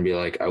sit here and be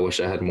like, I wish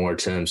I had more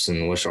attempts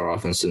and wish our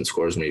offense didn't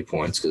score as many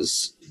points,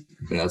 because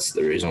that's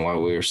the reason why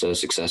we were so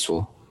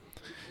successful.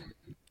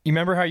 You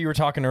remember how you were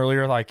talking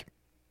earlier, like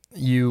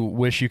you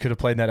wish you could have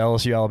played in that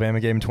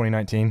LSU-Alabama game in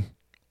 2019?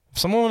 If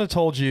someone would have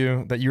told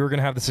you that you were going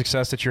to have the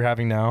success that you're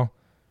having now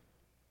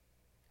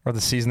or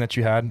the season that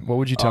you had, what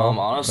would you tell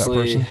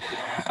honestly, that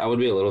person? I would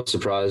be a little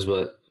surprised,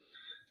 but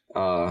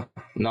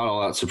not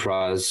all that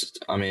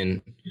surprised.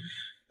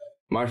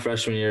 My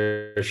freshman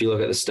year, if you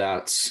look at the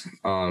stats,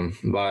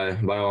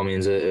 by all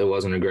means, it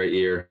wasn't a great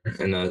year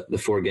in the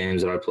 4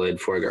 games that I played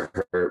before I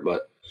got hurt.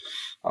 But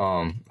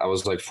I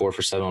was like 4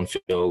 for 7 on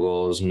field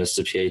goals, missed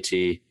a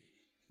PAT.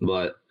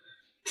 But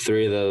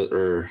 3 of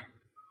those,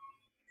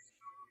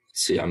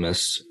 I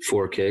missed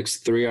 4 kicks.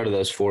 3 out of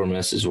those 4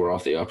 misses were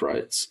off the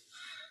uprights.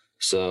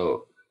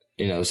 So,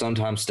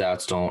 sometimes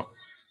stats don't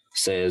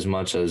say as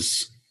much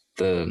as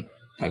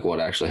what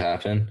actually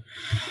happened.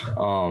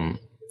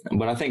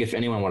 But I think if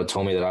anyone would have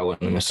told me that I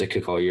wouldn't have missed a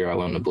kick all year, I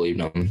wouldn't have believed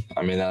them.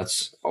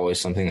 That's always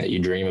something that you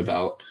dream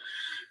about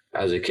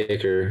as a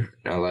kicker.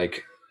 I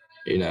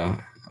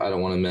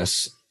don't want to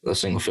miss a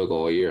single field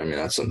goal all year.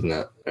 That's something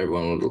that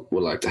everyone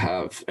would like to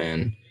have.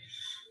 And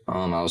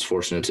I was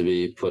fortunate to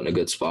be put in a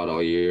good spot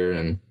all year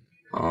and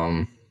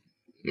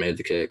made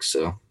the kicks.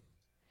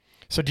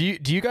 So do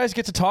you guys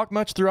get to talk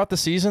much throughout the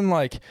season?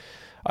 Like,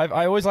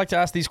 I always like to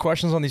ask these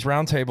questions on these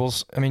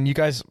roundtables. You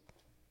guys,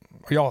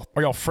 are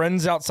y'all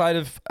friends outside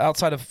of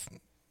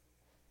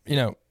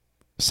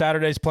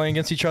Saturdays playing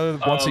against each other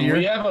once a year?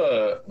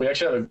 We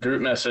actually have a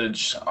group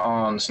message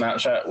on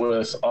Snapchat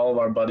with all of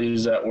our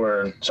buddies that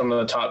were some of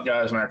the top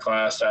guys in our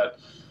class that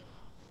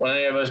when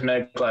any of us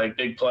make like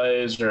big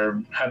plays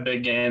or have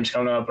big games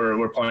coming up or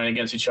we're playing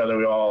against each other,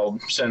 we all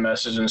send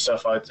messages and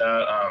stuff like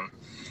that.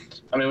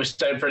 I mean, we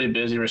stay pretty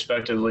busy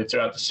respectively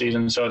throughout the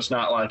season, so it's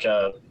not like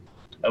a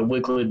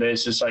weekly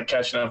basis, like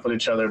catching up with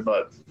each other,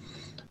 but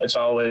it's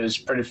always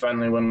pretty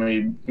friendly when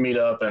we meet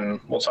up and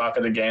we'll talk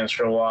at the games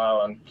for a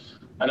while. And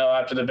I know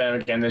after the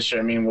Bama game this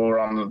year, me and Will were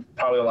on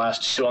probably the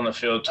last two on the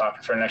field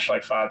talking for an extra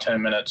like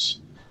 5-10 minutes.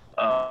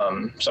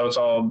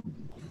 So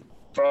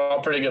we're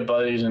all pretty good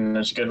buddies, and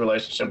there's a good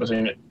relationship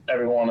between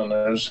everyone, and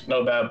there's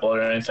no bad blood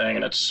or anything,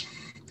 and it's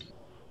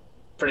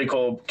pretty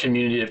cool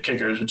community of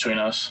kickers between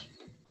us.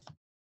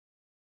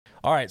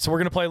 All right, so we're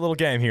going to play a little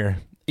game here,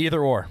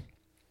 either or.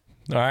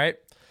 All right?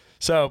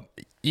 So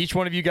each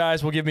one of you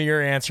guys will give me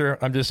your answer.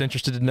 I'm just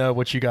interested to know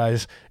what you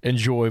guys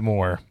enjoy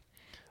more.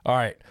 All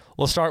right,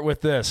 let's start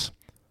with this.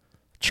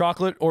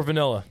 Chocolate or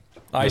vanilla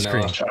ice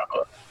cream?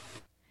 Chocolate.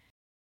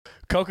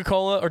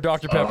 Coca-Cola or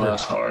Dr. Pepper? Oh,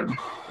 that's hard.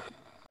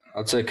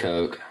 I'd say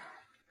Coke.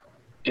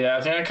 Yeah,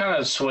 I think I kind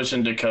of switched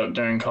into Coke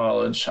during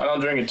college. I don't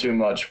drink it too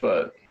much,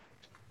 but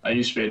I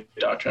used to be a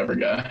Dr. Pepper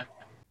guy.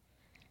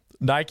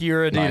 Nike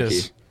or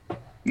Adidas?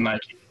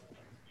 Nike.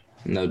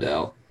 No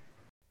doubt.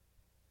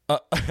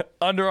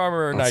 Under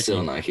Armour or Nike?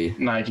 Still Nike.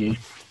 Nike.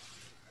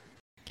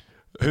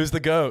 Who's the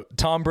GOAT?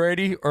 Tom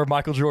Brady or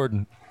Michael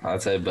Jordan?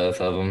 I'd say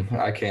both of them.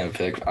 I can't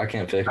pick. I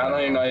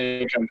don't even know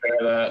you can compare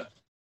that.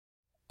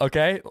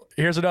 Okay,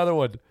 here's another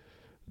one.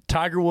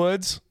 Tiger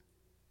Woods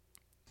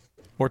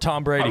or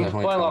Tom Brady? I'm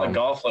playing a lot of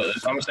golf lately.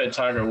 I'm going to say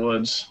Tiger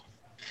Woods.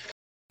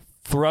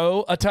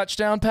 Throw a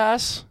touchdown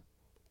pass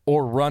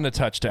or run a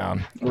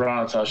touchdown?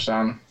 Run a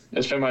touchdown.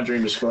 It's been my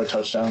dream to score a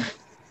touchdown.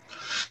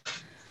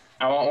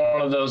 I want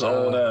one of those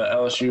old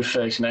LSU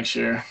fakes next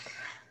year.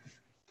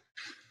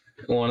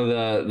 One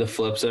of the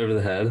flips over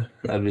the head.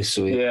 That'd be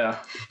sweet. Yeah.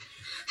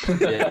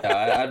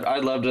 Yeah,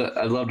 I'd love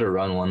to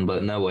run one,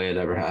 but no way it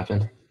ever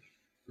happened.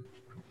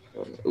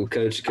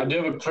 Coach, I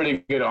do have a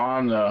pretty good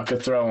arm though. I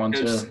could throw one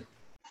too.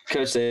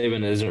 Coach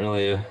Saban isn't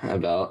really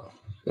about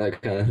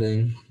that kind of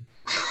thing.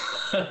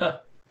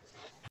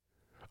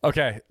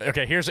 Okay.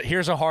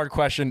 Here's a hard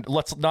question.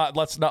 Let's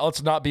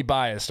not be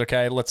biased.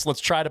 Okay. Let's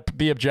try to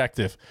be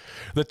objective.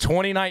 The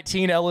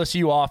 2019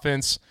 LSU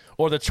offense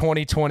or the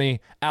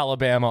 2020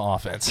 Alabama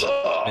offense?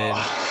 Man,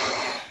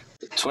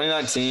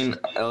 2019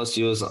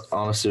 LSU was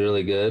honestly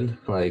really good.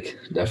 Like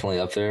definitely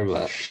up there,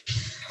 but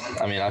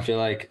I mean I feel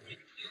like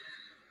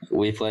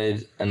we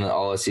played an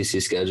all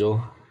SEC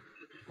schedule,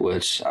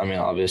 which I mean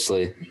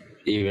obviously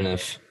even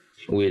if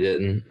we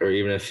didn't, or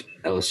even if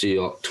LSU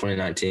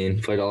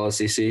 2019 played all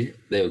SEC,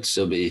 they would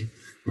still be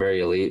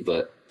very elite.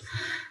 But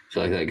I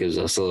feel like that gives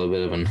us a little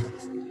bit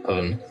of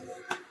an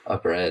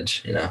upper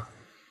edge, you know.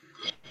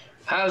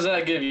 How does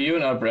that give you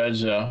an upper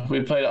edge, though?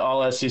 We played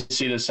all SEC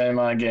the same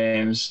amount of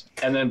games,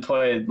 and then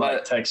played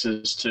like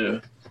Texas too.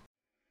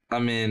 I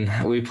mean,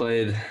 we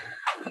played,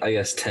 I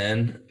guess,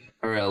 10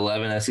 or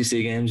 11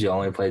 SEC games. You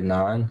only played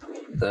 9.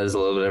 That is a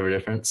little bit of a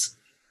difference.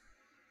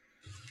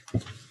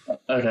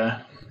 Okay.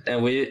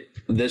 And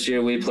this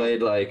year we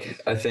played like,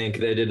 I think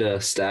they did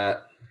a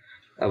stat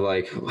of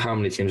like how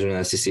many teams are in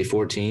the SEC,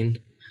 14.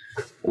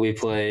 We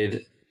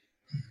played,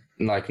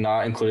 like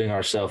not including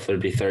ourselves,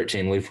 there'd be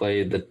 13. We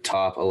played the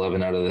top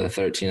 11 out of the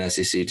 13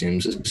 SEC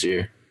teams this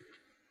year.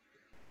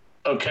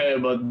 Okay,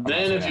 but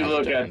then if you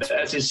look at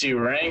the SEC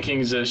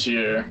rankings this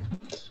year,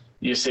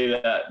 you see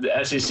that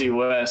the SEC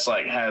West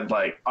had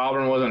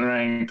Auburn wasn't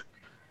ranked,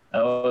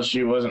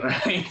 LSU wasn't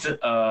ranked,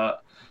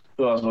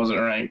 who else wasn't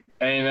ranked?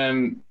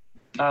 A&M,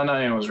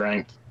 A&M was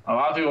ranked. A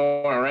lot of people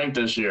weren't ranked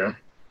this year.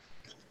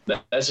 The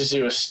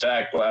SEC was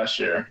stacked last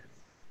year.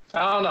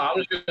 I don't know. I'm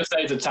just going to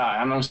say it's a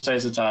tie.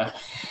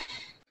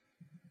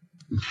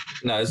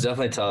 No, it's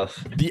definitely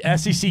tough. The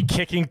SEC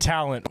kicking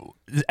talent was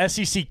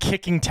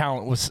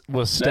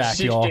stacked,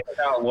 y'all. The SEC kicking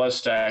talent was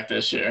stacked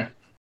this year.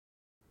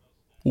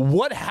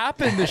 What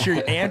happened this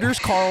year? Anders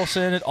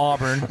Carlson at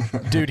Auburn.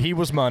 Dude, he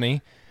was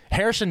money.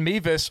 Harrison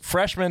Mevis,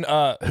 freshman,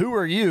 who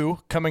are you,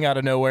 coming out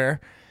of nowhere.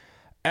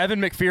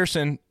 Evan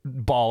McPherson,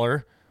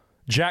 baller.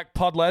 Jack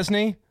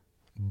Podlesny,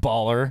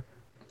 baller.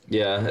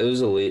 Yeah, it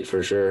was elite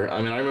for sure.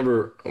 I mean, I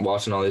remember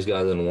watching all these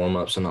guys in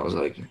warm-ups, and I was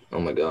like, oh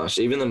my gosh.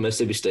 Even the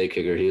Mississippi State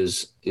kicker,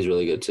 he's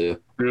really good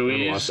too.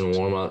 Ruiz. Watching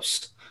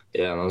warm-ups.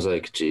 Yeah, and I was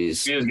like,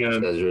 geez, he is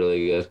good. That's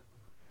really good.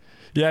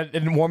 Yeah,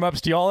 in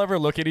warm-ups, do y'all ever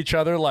look at each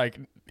other like,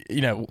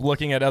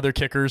 looking at other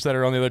kickers that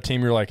are on the other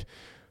team, you're like,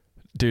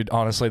 dude,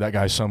 honestly, that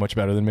guy's so much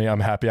better than me.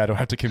 I'm happy I don't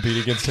have to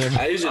compete against him.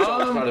 I usually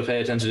try to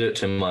pay attention to it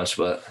too much,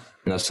 but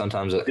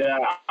sometimes it. Yeah,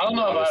 I don't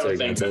know if I ever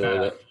think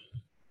that.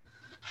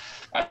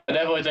 I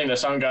definitely think that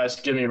some guys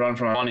give me a run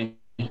for my money,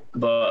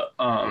 but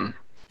I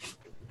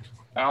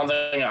don't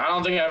think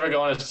I ever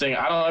go into this thing.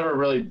 I don't ever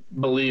really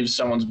believe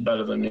someone's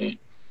better than me,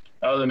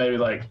 other than maybe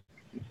like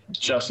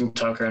Justin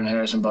Tucker and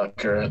Harrison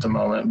Butker at the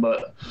moment.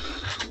 But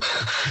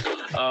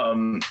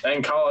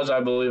in college, I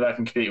believe I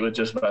can compete with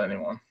just about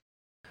anyone.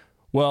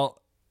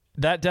 Well,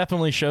 that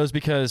definitely shows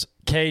because,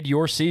 Cade,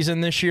 your season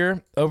this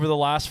year, over the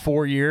last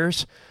 4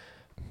 years,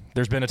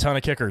 there's been a ton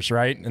of kickers,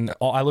 right? And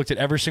I looked at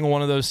every single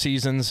one of those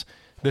seasons.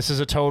 This is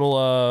a total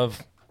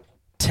of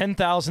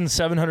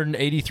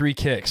 10,783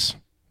 kicks.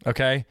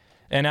 Okay,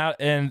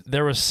 and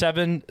there was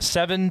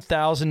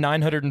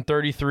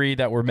 7,933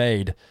 that were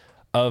made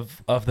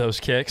of those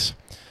kicks.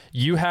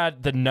 You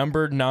had the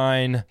number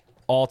 9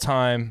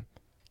 all-time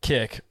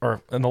kick,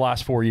 or in the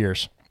last 4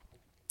 years,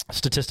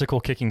 statistical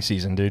kicking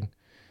season, dude.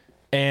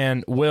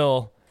 And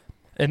Will,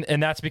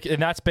 and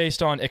that's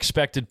based on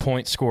expected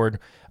points scored.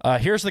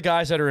 Here's the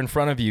guys that are in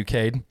front of you,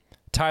 Cade.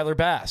 Tyler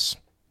Bass,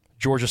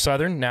 Georgia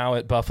Southern, now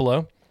at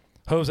Buffalo.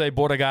 Jose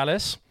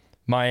Borregales,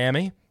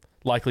 Miami,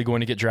 likely going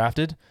to get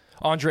drafted.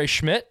 Andre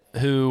Schmidt,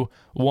 who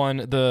won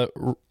the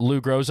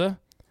Lou Groza.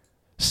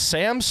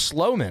 Sam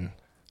Sloman,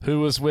 who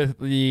was with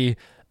the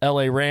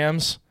LA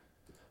Rams.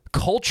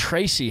 Cole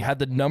Tracy had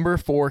the number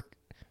 4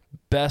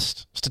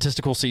 best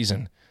statistical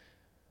season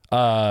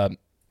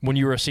when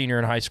you were a senior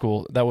in high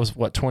school. That was,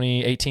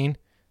 2018?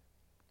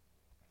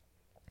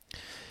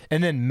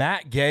 And then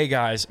Matt Gay,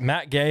 guys.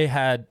 Matt Gay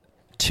had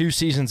 2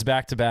 seasons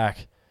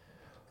back-to-back.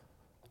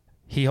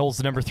 He holds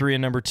the number 3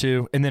 and number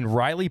 2. And then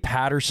Riley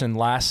Patterson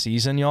last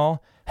season,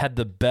 y'all, had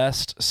the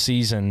best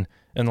season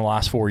in the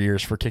last 4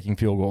 years for kicking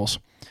field goals.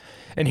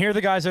 And here are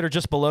the guys that are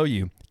just below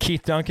you.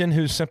 Keith Duncan,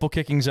 who's Simple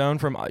Kicking Zone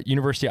from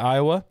University of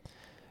Iowa.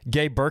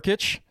 Gabe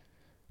Burkich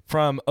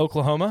from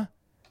Oklahoma.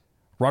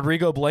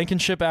 Rodrigo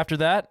Blankenship after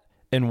that.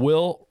 And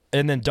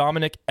then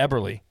Dominic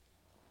Eberle.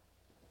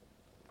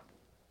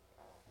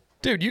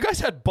 Dude, you guys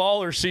had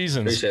baller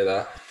seasons. Appreciate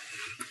that.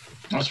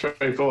 That's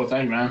pretty cool.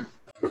 Thank you, man.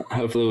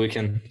 Hopefully we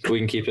can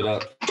keep it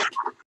up.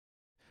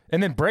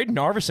 And then Braden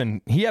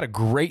Arvison, he had a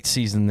great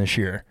season this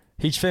year.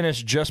 He's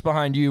finished just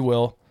behind you,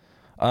 Will.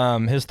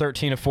 His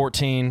 13 of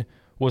 14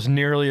 was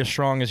nearly as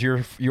strong as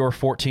your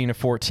 14 of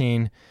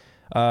 14.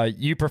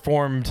 You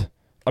performed,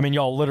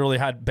 y'all literally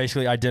had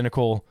basically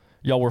identical.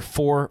 Y'all were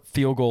 4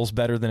 field goals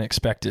better than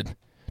expected.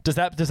 Does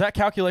that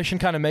calculation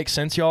kind of make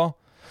sense, y'all?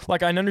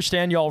 Like, I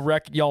understand y'all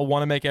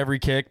want to make every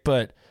kick,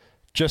 but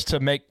just to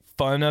make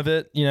fun of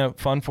it,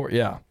 fun for,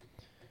 yeah.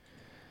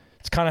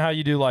 It's kind of how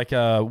you do like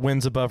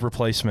wins above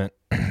replacement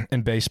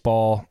in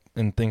baseball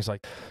and things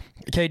like that.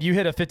 Cade, you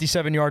hit a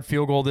 57-yard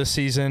field goal this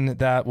season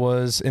that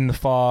was in the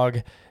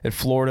fog at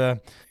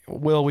Florida.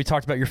 Will, we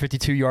talked about your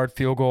 52-yard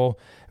field goal.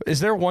 Is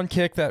there one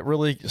kick that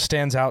really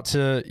stands out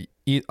to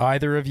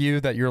either of you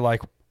that you're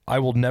like, I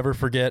will never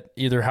forget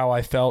either how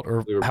I felt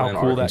or how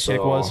cool Arkansas. That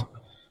kick was?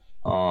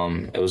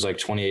 It was like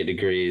 28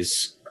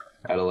 degrees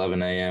at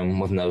 11 a.m.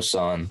 with no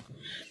sun.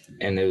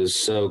 And it was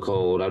so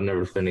cold. I've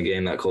never been in a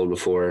game that cold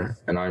before.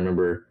 And I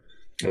remember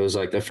it was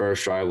like the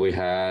first drive we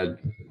had,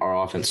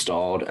 our offense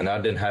stalled. And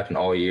that didn't happen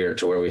all year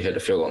to where we hit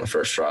a field goal on the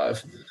first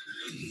drive.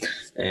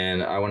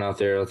 And I went out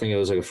there, I think it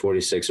was like a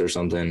 46 or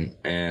something,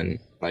 and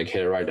like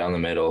hit it right down the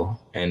middle.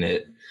 And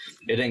it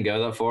didn't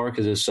go that far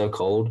because it was so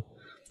cold,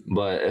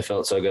 but it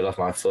felt so good off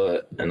my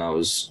foot. And that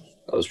was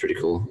pretty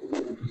cool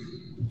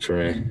for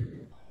me.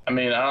 I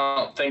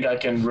don't think I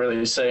can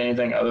really say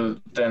anything other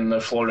than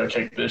the Florida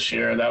kick this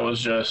year. That was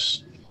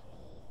just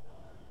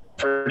a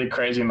pretty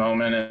crazy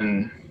moment,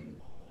 and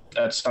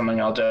that's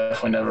something I'll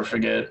definitely never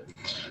forget.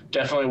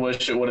 Definitely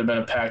wish it would have been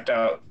a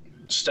packed-out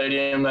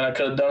stadium that I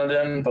could have done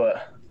it in,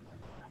 but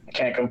I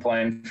can't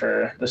complain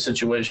for the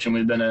situation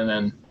we've been in,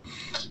 and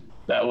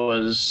that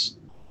was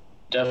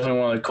definitely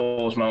one of the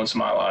coolest moments of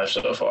my life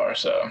so far.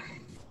 So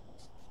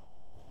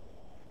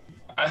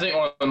I think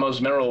one of the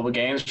most memorable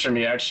games for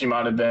me actually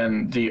might have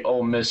been the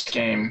Ole Miss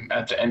game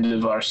at the end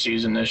of our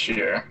season this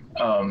year.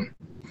 A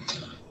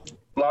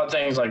lot of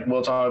things like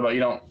we'll talk about, you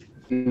don't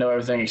know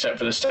everything except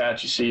for the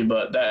stats you see,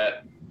 but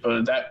that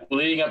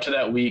leading up to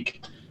that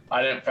week,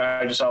 I didn't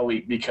practice all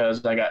week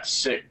because I got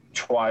sick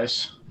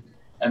twice.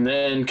 And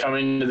then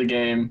coming into the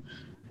game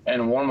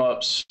and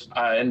warm-ups,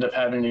 I ended up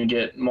having to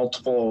get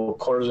multiple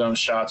cortisone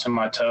shots in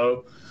my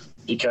toe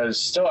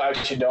because still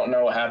actually don't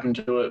know what happened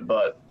to it,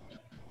 but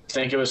I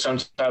think it was some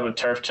type of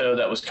turf toe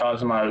that was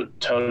causing my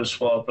toe to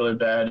swell up really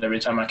bad every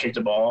time I kicked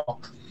the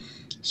ball.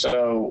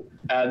 So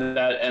add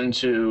that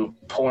into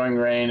pouring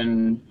rain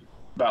and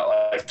about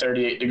like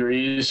 38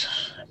 degrees,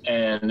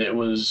 and it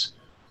was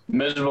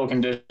miserable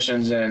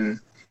conditions.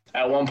 And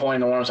at one point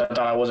in the warm-ups, I thought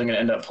I wasn't going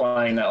to end up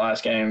playing that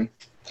last game,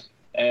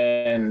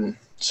 and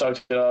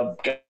sucked it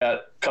up, got a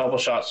couple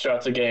shots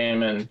throughout the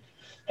game, and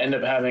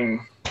ended up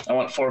I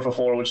went 4 for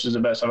 4, which is the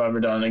best I've ever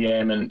done in a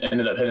game, and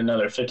ended up hitting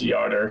another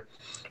 50-yarder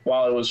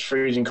while it was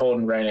freezing cold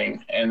and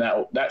raining. And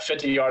that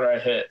 50-yarder I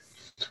hit,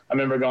 I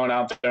remember going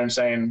out there and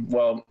saying,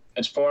 well,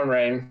 it's pouring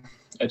rain,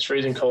 it's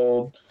freezing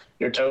cold,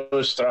 your toe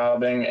is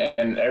throbbing,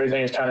 and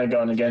everything is kind of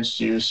going against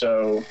you,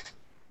 so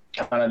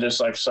kind of just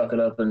like suck it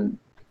up and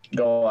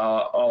go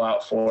all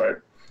out for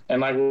it.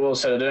 And like Will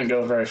said, it didn't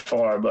go very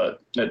far,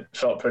 but it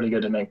felt pretty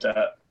good to make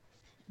that.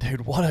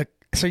 Dude,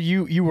 so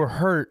you were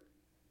hurt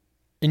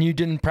and you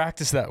didn't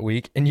practice that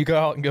week, and you go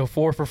out and go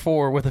 4 for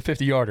 4 with a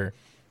 50-yarder.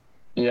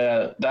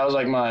 Yeah, that was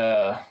like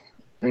my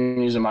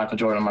I'm using Michael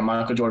Jordan, my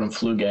Michael Jordan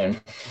flu game.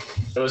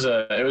 It was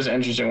an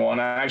interesting one.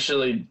 I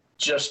actually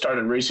just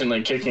started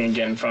recently kicking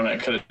again from it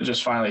because it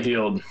just finally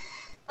healed.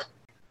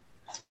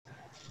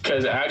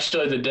 Because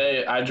actually the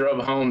day I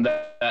drove home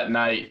that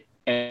night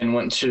and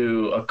went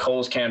to a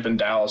Coles camp in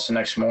Dallas the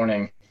next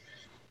morning,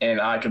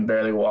 and I could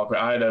barely walk.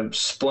 I had a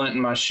splint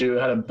in my shoe,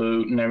 had a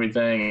boot and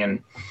everything,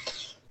 and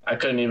I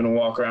couldn't even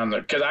walk around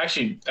there. Because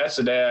that's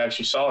the day I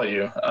actually saw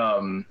you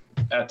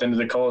at the end of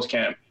the Coles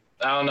camp.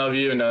 I don't know if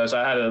you even noticed,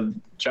 I had a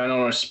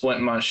ginormous splint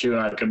in my shoe,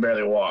 and I could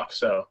barely walk.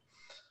 So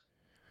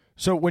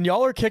when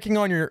y'all are kicking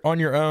on your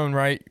own,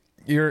 right,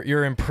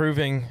 you're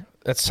improving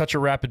at such a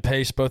rapid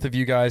pace, both of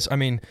you guys. I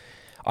mean,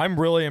 I'm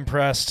really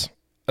impressed,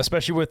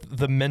 especially with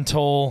the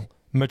mental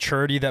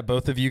maturity that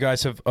both of you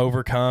guys have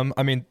overcome.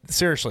 I mean,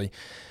 seriously,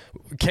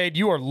 Cade,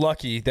 you are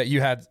lucky that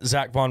you had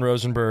Zach Von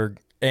Rosenberg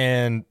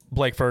and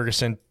Blake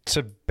Ferguson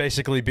to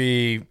basically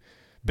be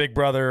big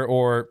brother,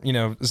 or,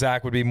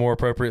 Zach would be more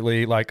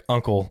appropriately like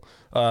uncle.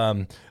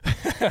 And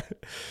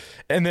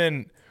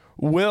then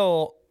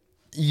Will,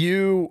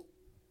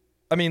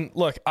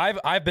 look,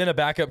 I've been a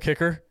backup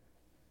kicker.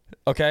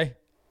 Okay.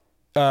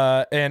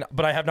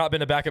 But I have not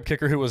been a backup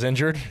kicker who was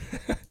injured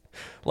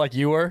like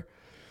you were.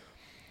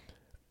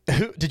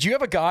 Did you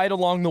have a guide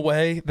along the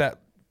way that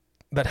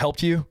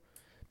helped you?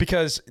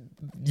 Because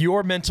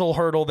your mental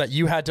hurdle that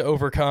you had to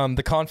overcome,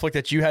 the conflict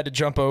that you had to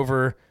jump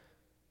over,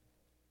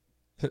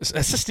 it's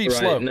a steep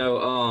slope.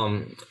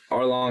 No,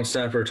 our long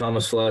snapper,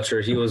 Thomas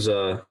Fletcher, he was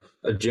a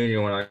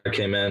junior when I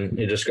came in.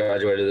 He just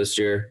graduated this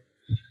year.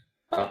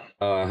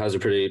 Has a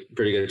pretty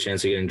good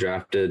chance of getting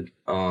drafted.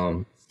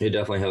 He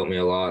definitely helped me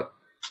a lot.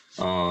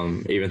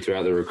 Even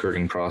throughout the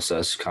recruiting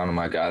process, kind of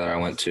my guy that I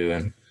went to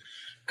and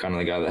kind of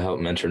the guy that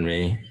helped mentor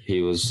me.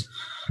 He was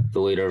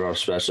the leader of our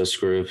specialist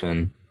group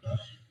and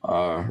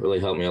really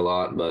helped me a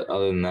lot. But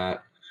other than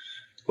that,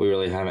 we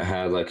really haven't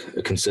had like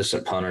a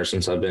consistent punter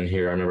since I've been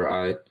here. I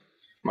remember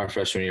my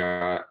freshman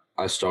year,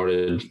 I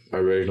started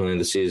originally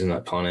the season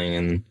at punting,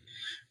 and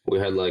we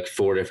had like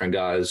 4 different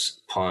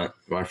guys punt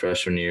my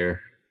freshman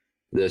year.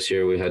 This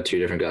year we had 2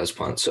 different guys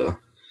punt. So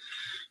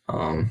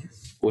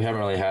we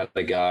haven't really had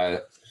a guy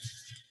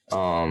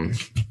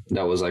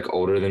that was like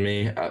older than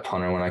me at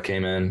punter when I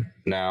came in.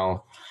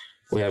 Now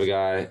we have a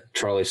guy,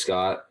 Charlie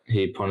Scott.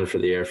 He punted for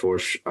the Air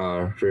Force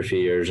for a few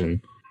years and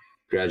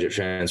graduate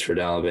transferred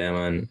to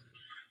Alabama, and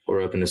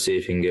we're hoping to see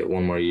if he can get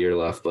one more year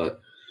left.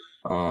 But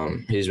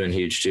he's been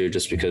huge too,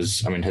 just because,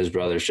 his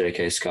brother's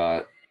J.K.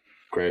 Scott,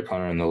 great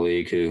punter in the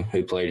league who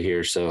played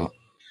here. So,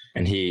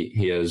 and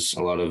he has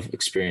a lot of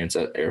experience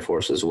at Air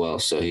Force as well.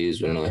 So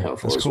he's been really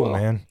helpful as well.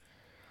 That's cool, man.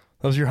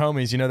 Those are your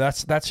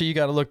homies. That's who you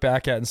got to look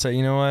back at and say,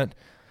 you know what?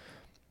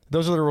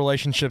 Those are the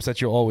relationships that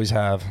you'll always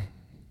have.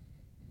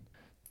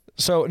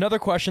 So another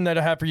question that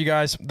I have for you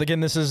guys,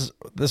 again, this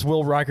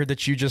Will Reichert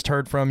that you just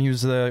heard from. He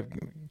was the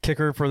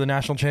kicker for the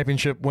national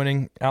championship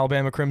winning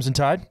Alabama Crimson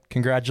Tide.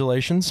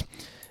 Congratulations.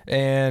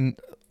 And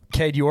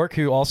Cade York,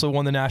 who also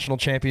won the national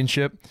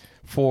championship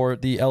for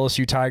the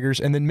LSU Tigers,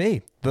 and then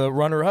me, the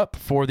runner-up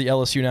for the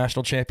LSU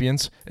national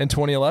champions in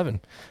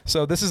 2011.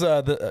 So this is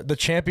the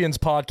Champions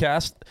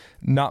podcast,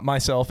 not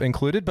myself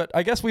included, but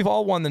I guess we've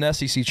all won the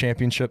SEC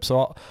championship,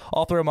 so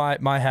I'll throw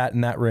my hat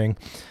in that ring.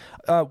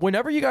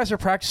 Whenever you guys are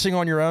practicing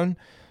on your own,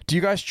 do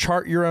you guys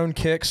chart your own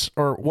kicks,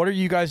 or what are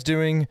you guys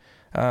doing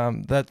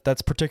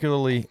that's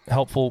particularly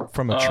helpful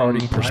from a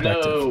charting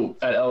perspective? I know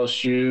at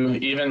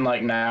LSU, even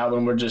like now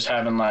when we're just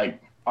having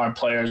like our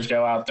players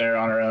go out there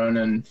on our own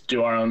and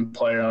do our own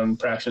player-owned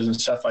practices and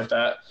stuff like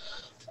that,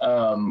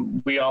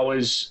 we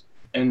always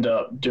end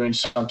up doing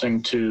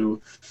something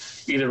to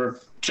either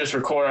just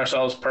record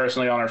ourselves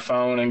personally on our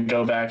phone and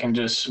go back and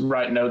just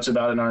write notes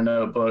about it in our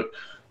notebook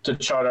to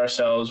chart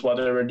ourselves,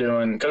 whether we're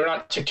doing – because we're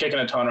not kicking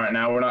a ton right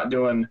now. We're not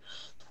doing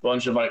a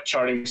bunch of, like,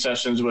 charting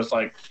sessions with,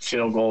 like,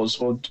 field goals.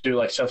 We'll do,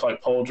 like, stuff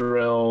like pole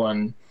drill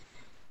and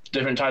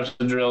different types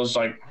of drills,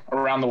 like,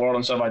 around the world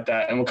and stuff like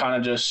that. And we'll kind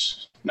of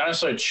just – not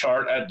necessarily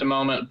chart at the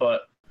moment,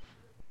 but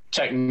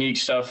technique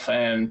stuff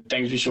and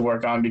things we should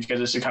work on, because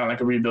this is kind of like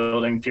a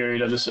rebuilding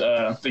period of this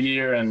the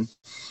year, and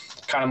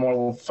kind of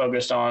more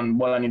focused on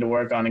what I need to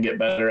work on and get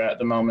better at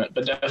the moment.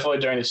 But definitely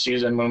during the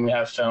season when we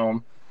have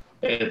film,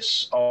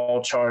 it's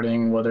all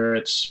charting, whether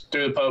it's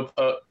through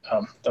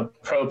the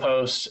pro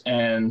post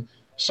and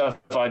stuff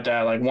like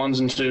that, like 1s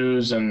and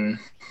 2s and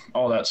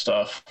all that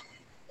stuff.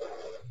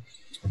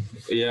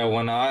 Yeah,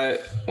 when I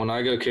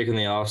go kick in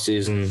the off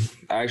season,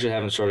 I actually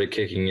haven't started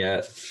kicking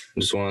yet. I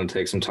just wanted to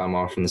take some time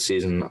off from the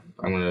season.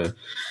 I'm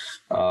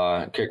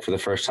gonna kick for the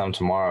first time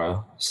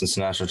tomorrow since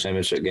the national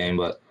championship game,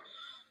 but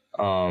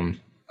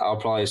I'll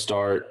probably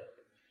start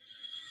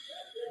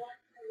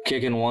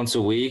kicking once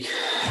a week.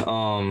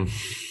 Once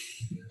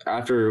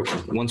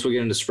we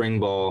get into spring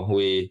ball,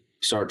 we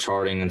start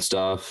charting and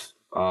stuff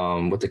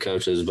with the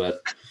coaches.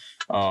 But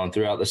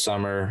throughout the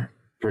summer,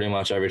 pretty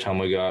much every time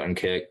we go out and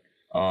kick,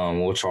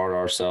 we'll chart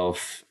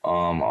ourselves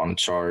on a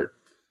chart.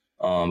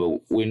 But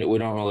we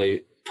don't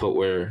really put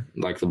where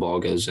like the ball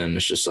goes in.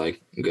 It's just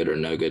like good or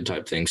no good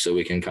type thing, so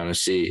we can kind of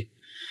see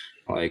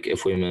like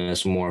if we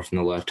miss more from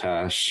the left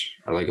hash,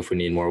 or like if we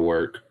need more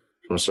work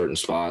from a certain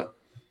spot.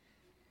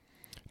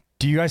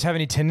 Do you guys have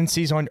any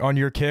tendencies on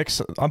your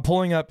kicks? I'm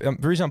pulling up. The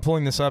reason I'm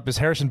pulling this up is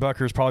Harrison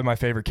Butker is probably my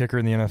favorite kicker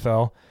in the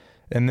NFL,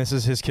 and this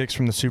is his kicks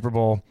from the Super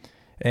Bowl.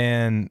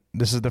 And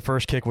this is the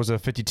first kick was a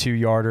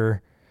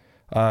 52-yarder,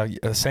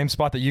 same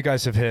spot that you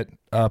guys have hit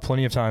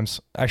plenty of times.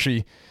 Actually,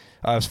 it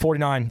was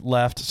 49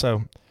 left,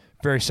 so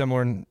very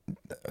similar. And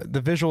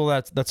the visual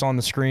that's on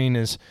the screen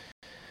is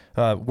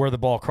where the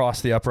ball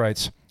crossed the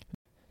uprights.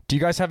 Do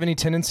you guys have any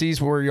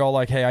tendencies where y'all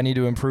like, hey, I need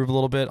to improve a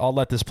little bit? I'll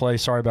let this play.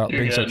 Sorry about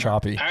being so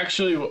choppy.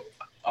 Actually,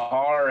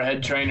 our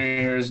head trainer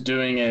here is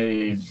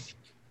doing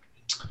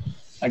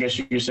I guess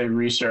you could say,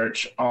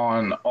 research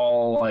on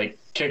all like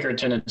kicker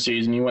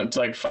tendencies, and he went to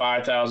like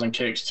 5,000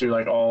 kicks through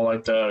like all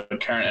like the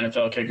current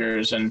NFL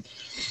kickers, and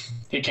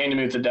he came to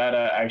me with the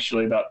data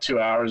actually about 2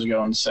 hours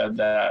ago and said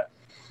that,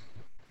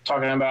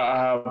 talking about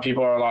how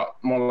people are a lot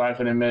more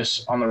likely to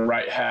miss on the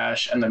right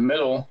hash and the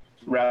middle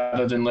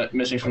rather than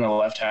missing from the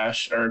left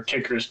hash, or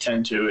kickers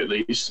tend to at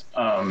least.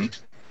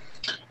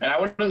 And I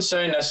wouldn't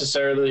say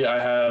necessarily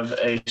I have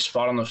a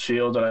spot on the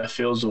field that I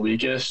feel is the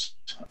weakest.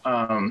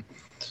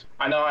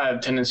 I know I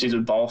have tendencies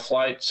with ball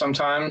flight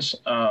sometimes.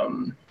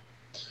 And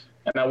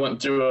I went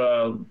through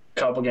a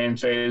couple game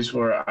phase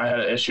where I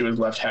had an issue with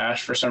left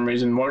hash for some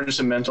reason, more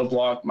just a mental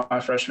block my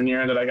freshman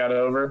year that I got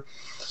over.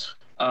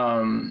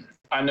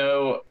 I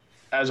know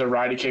as a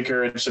righty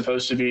kicker, it's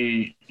supposed to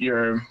be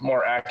you're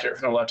more accurate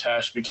from the left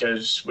hash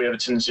because we have a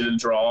tendency to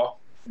draw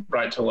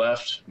right to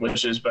left,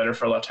 which is better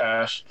for left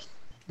hash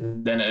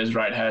than it is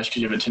right hash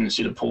because you have a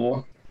tendency to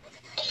pull.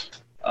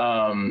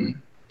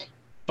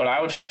 But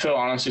I would feel,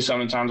 honestly,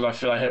 sometimes I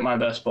feel I hit my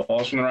best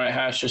balls from the right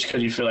hash just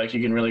because you feel like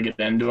you can really get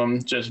into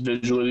them just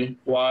visually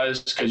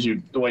wise because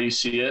the way you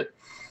see it.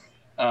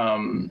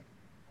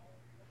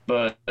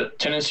 But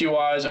tendency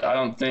wise, I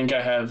don't think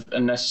I have a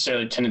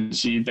necessarily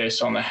tendency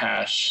based on the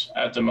hash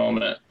at the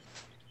moment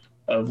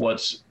of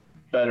what's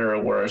better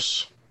or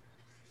worse.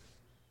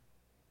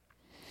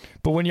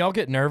 But when y'all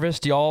get nervous,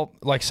 do y'all,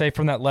 like, say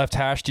from that left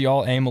hash, do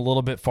y'all aim a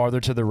little bit farther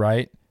to the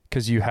right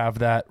because you have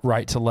that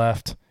right to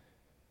left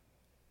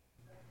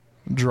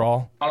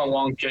draw? On a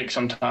long kick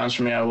sometimes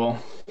for me, I will.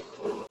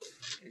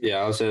 Yeah,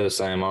 I would say the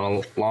same.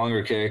 On a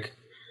longer kick,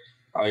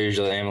 I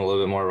usually aim a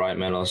little bit more right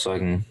middle so I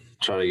can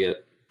try to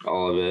get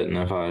all of it. And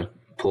if I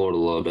pull it a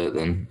little bit,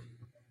 then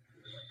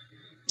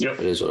it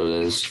is what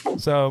it is.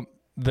 So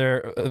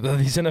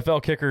these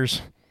NFL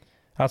kickers,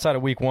 outside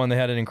of week one, they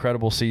had an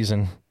incredible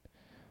season.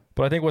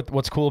 But I think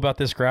what's cool about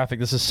this graphic,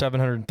 this is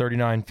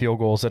 739 field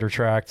goals that are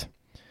tracked.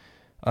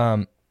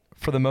 For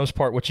the most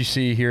part, what you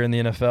see here in the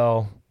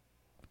NFL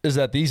is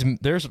that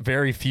there's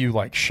very few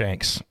like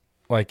shanks.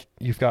 Like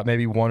you've got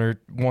maybe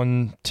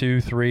one,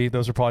 two, three.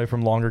 Those are probably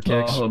from longer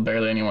kicks. Also,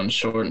 barely anyone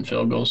short in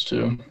field goals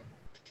too.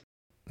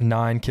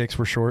 9 kicks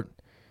were short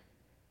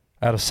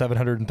out of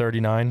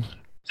 739. I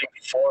think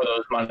 4 of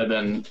those might have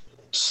been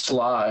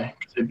sly.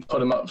 They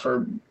put him up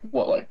for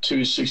like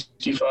 2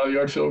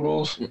 65-yard field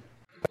goals.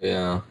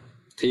 Yeah,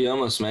 he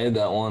almost made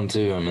that one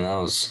too. I mean, that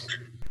was.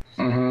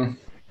 Mm-hmm.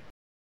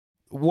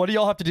 What do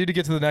y'all have to do to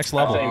get to the next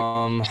level?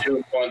 I think 2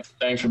 important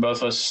things for both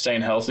of us: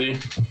 staying healthy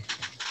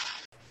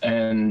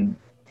and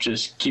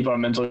just keep our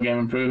mental game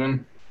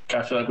improving.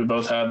 I feel like we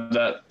both have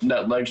that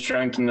leg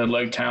strength and the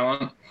leg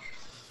talent.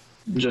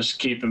 Just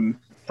keep him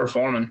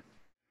performing.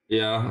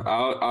 Yeah,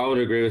 I would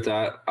agree with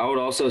that. I would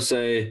also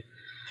say,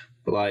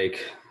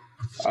 like,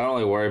 I don't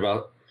really worry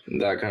about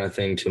that kind of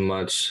thing too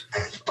much.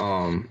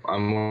 I'm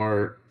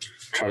more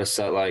try to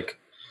set like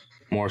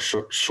more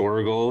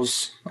shorter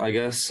goals, I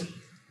guess,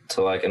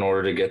 to like in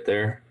order to get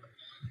there.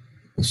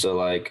 So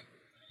like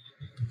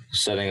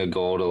setting a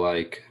goal to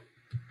like,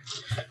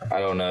 I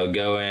don't know,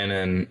 go in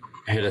and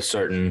hit a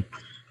certain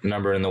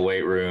number in the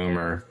weight room,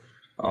 or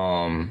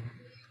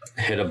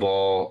hit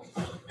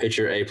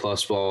your A+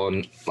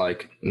 ball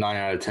like 9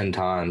 out of 10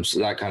 times,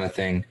 that kind of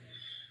thing.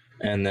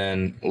 And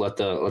then let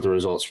the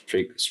results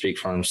speak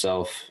for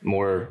himself.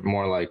 More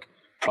like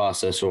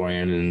process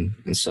oriented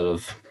instead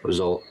of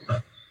result.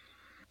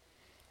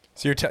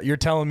 So you're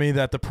telling me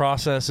that the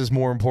process is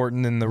more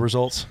important than the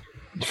results?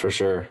 For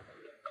sure.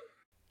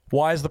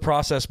 Why is the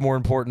process more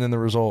important than the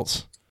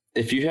results?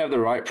 If you have the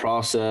right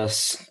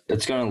process,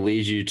 it's going to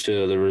lead you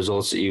to the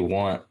results that you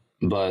want.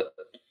 But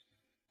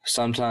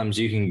sometimes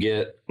you can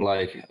get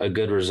like a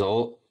good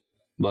result,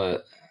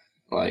 but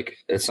like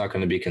it's not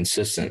going to be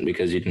consistent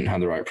because you didn't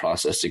have the right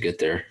process to get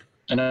there.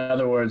 In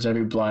other words,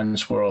 every blind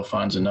squirrel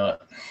finds a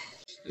nut.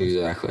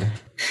 Exactly.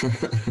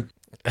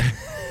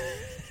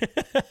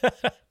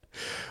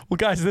 Well,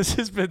 guys, this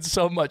has been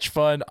so much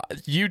fun.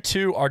 You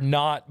two are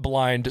not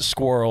blind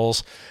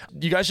squirrels.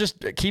 You guys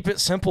just keep it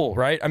simple,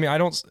 right? I mean,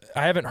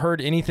 I haven't heard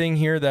anything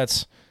here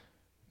that's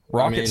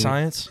rocket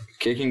science.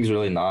 Kicking's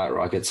really not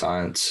rocket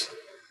science.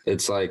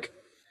 It's like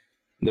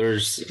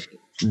there's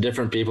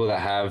different people that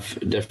have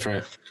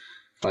different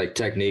like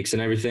techniques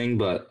and everything,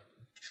 but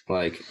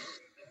like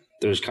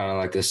there's kind of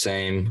like the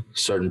same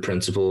certain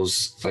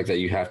principles like that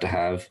you have to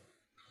have,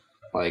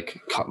 like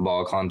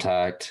ball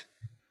contact.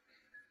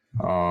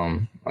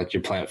 Like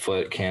your plant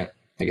foot can't,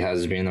 like it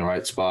has to be in the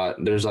right spot.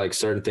 There's like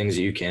certain things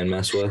that you can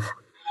mess with,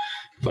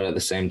 But at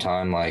the same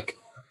time, like,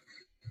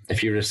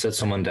 if you were to sit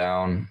someone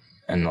down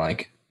and,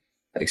 like,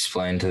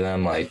 explain to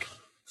them, like,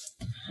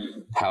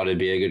 how to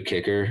be a good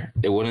kicker,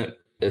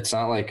 it's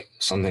not, like,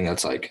 something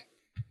that's, like,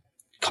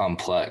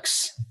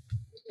 complex.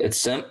 It's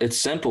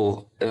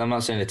simple. I'm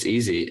not saying it's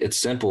easy. It's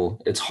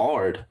simple. It's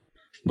hard,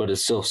 but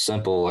it's still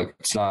simple. Like,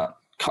 it's not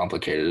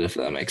complicated, if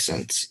that makes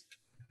sense.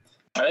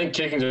 I think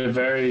kicking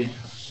is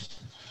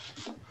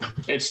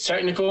it's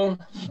technical,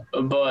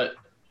 but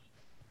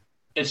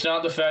it's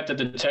not the fact that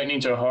the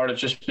techniques are hard.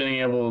 It's just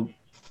the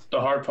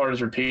hard part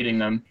is repeating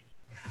them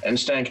and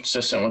staying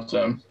consistent with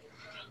them.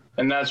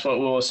 And that's what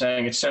Will was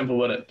saying. It's simple,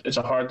 but it's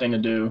a hard thing to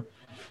do,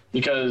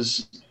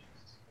 because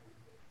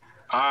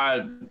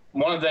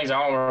one of the things I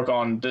want to work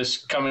on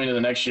this coming into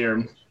the next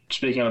year,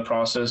 speaking of the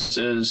process,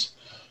 is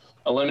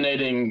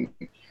eliminating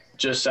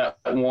just that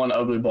one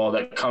ugly ball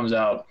that comes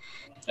out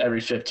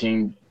every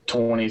 15,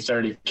 20,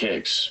 30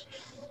 kicks.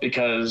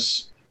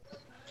 Because,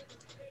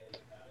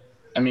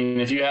 I mean,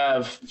 if you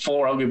have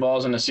 4 ugly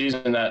balls in a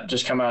season that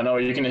just come out of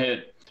nowhere, you can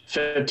hit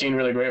 15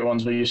 really great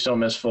ones, but you still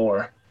miss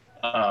 4.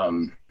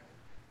 I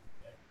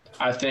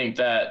think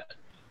that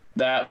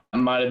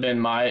might have been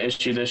my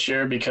issue this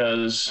year,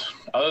 because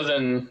other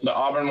than the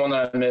Auburn one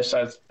that I missed,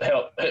 I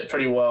hit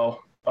pretty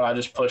well, but I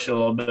just pushed it a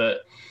little bit.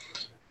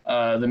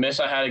 The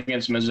miss I had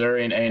against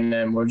Missouri and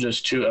A&M were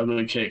just 2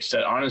 ugly kicks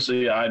that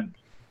honestly I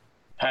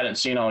hadn't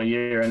seen all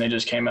year, and they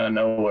just came out of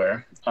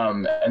nowhere.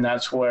 And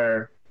that's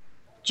where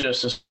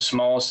just the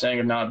smallest thing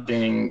of not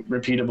being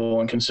repeatable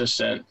and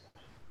consistent,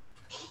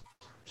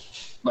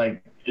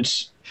 like,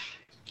 it's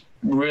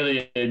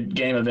really a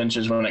game of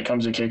inches when it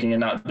comes to kicking and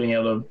not being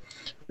able to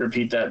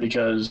repeat that,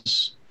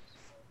 because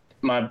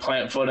my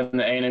plant foot in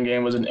the A&M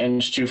game was an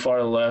inch too far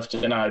to the left,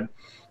 and I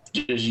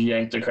just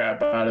yanked the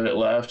crap out of it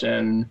left.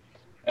 And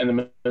in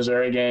the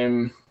Missouri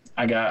game,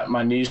 I got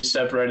my knees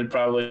separated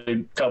probably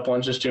a couple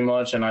inches too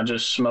much, and I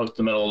just smoked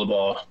the middle of the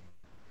ball.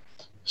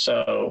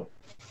 So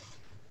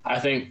I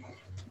think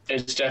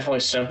it's definitely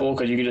simple,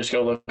 because you can just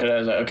go look at it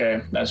as like,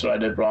 okay, that's what I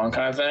did wrong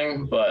kind of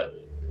thing. But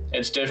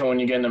it's different when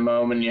you get in the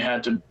moment and you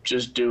have to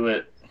just do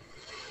it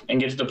and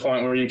get to the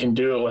point where you can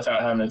do it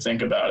without having to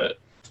think about it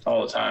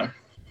all the time.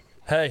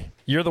 Hey,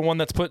 you're the one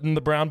that's putting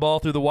the brown ball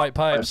through the white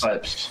pipes.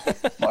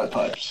 White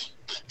pipes.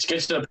 It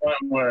gets to the point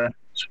where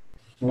it's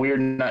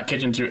weird not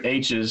catching through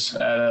H's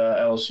at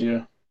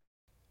LSU.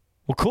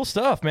 Well, cool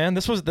stuff, man.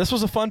 This was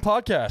a fun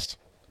podcast.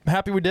 I'm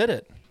happy we did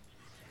it.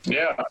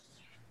 Yeah.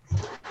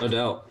 No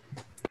doubt.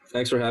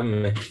 Thanks for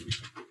having me.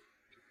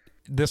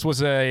 This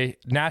was a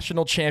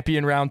national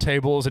champion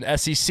roundtable. It was an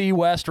SEC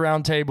West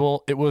roundtable.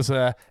 It was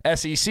a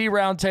SEC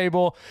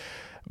roundtable.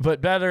 But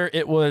better,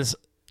 it was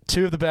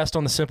 2 of the best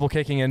on the Simple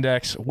Kicking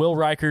Index. Will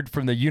Reichard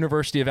from the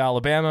University of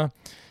Alabama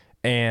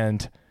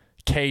and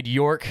Cade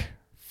York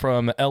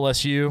from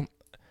LSU.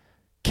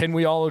 Can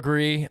we all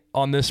agree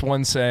on this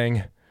one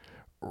saying,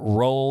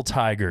 roll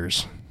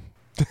Tigers?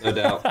 No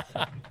doubt.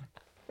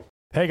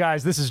 Hey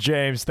guys, this is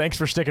James. Thanks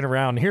for sticking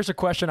around. Here's a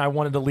question I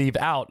wanted to leave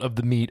out of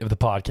the meat of the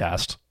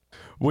podcast.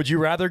 Would you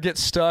rather get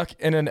stuck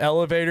in an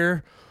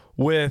elevator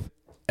with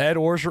Ed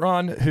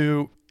Orgeron,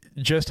 who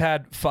just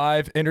had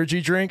 5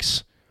 energy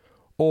drinks,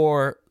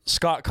 or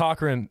Scott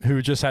Cochran, who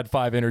just had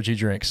 5 energy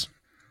drinks?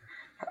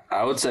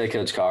 I would say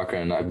Coach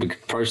Cochran,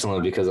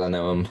 personally, because I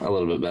know him a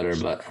little bit better.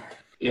 But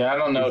yeah, I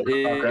don't know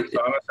Cochran,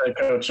 so I'm going to say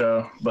Coach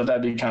O, but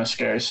that'd be kind of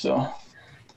scary still.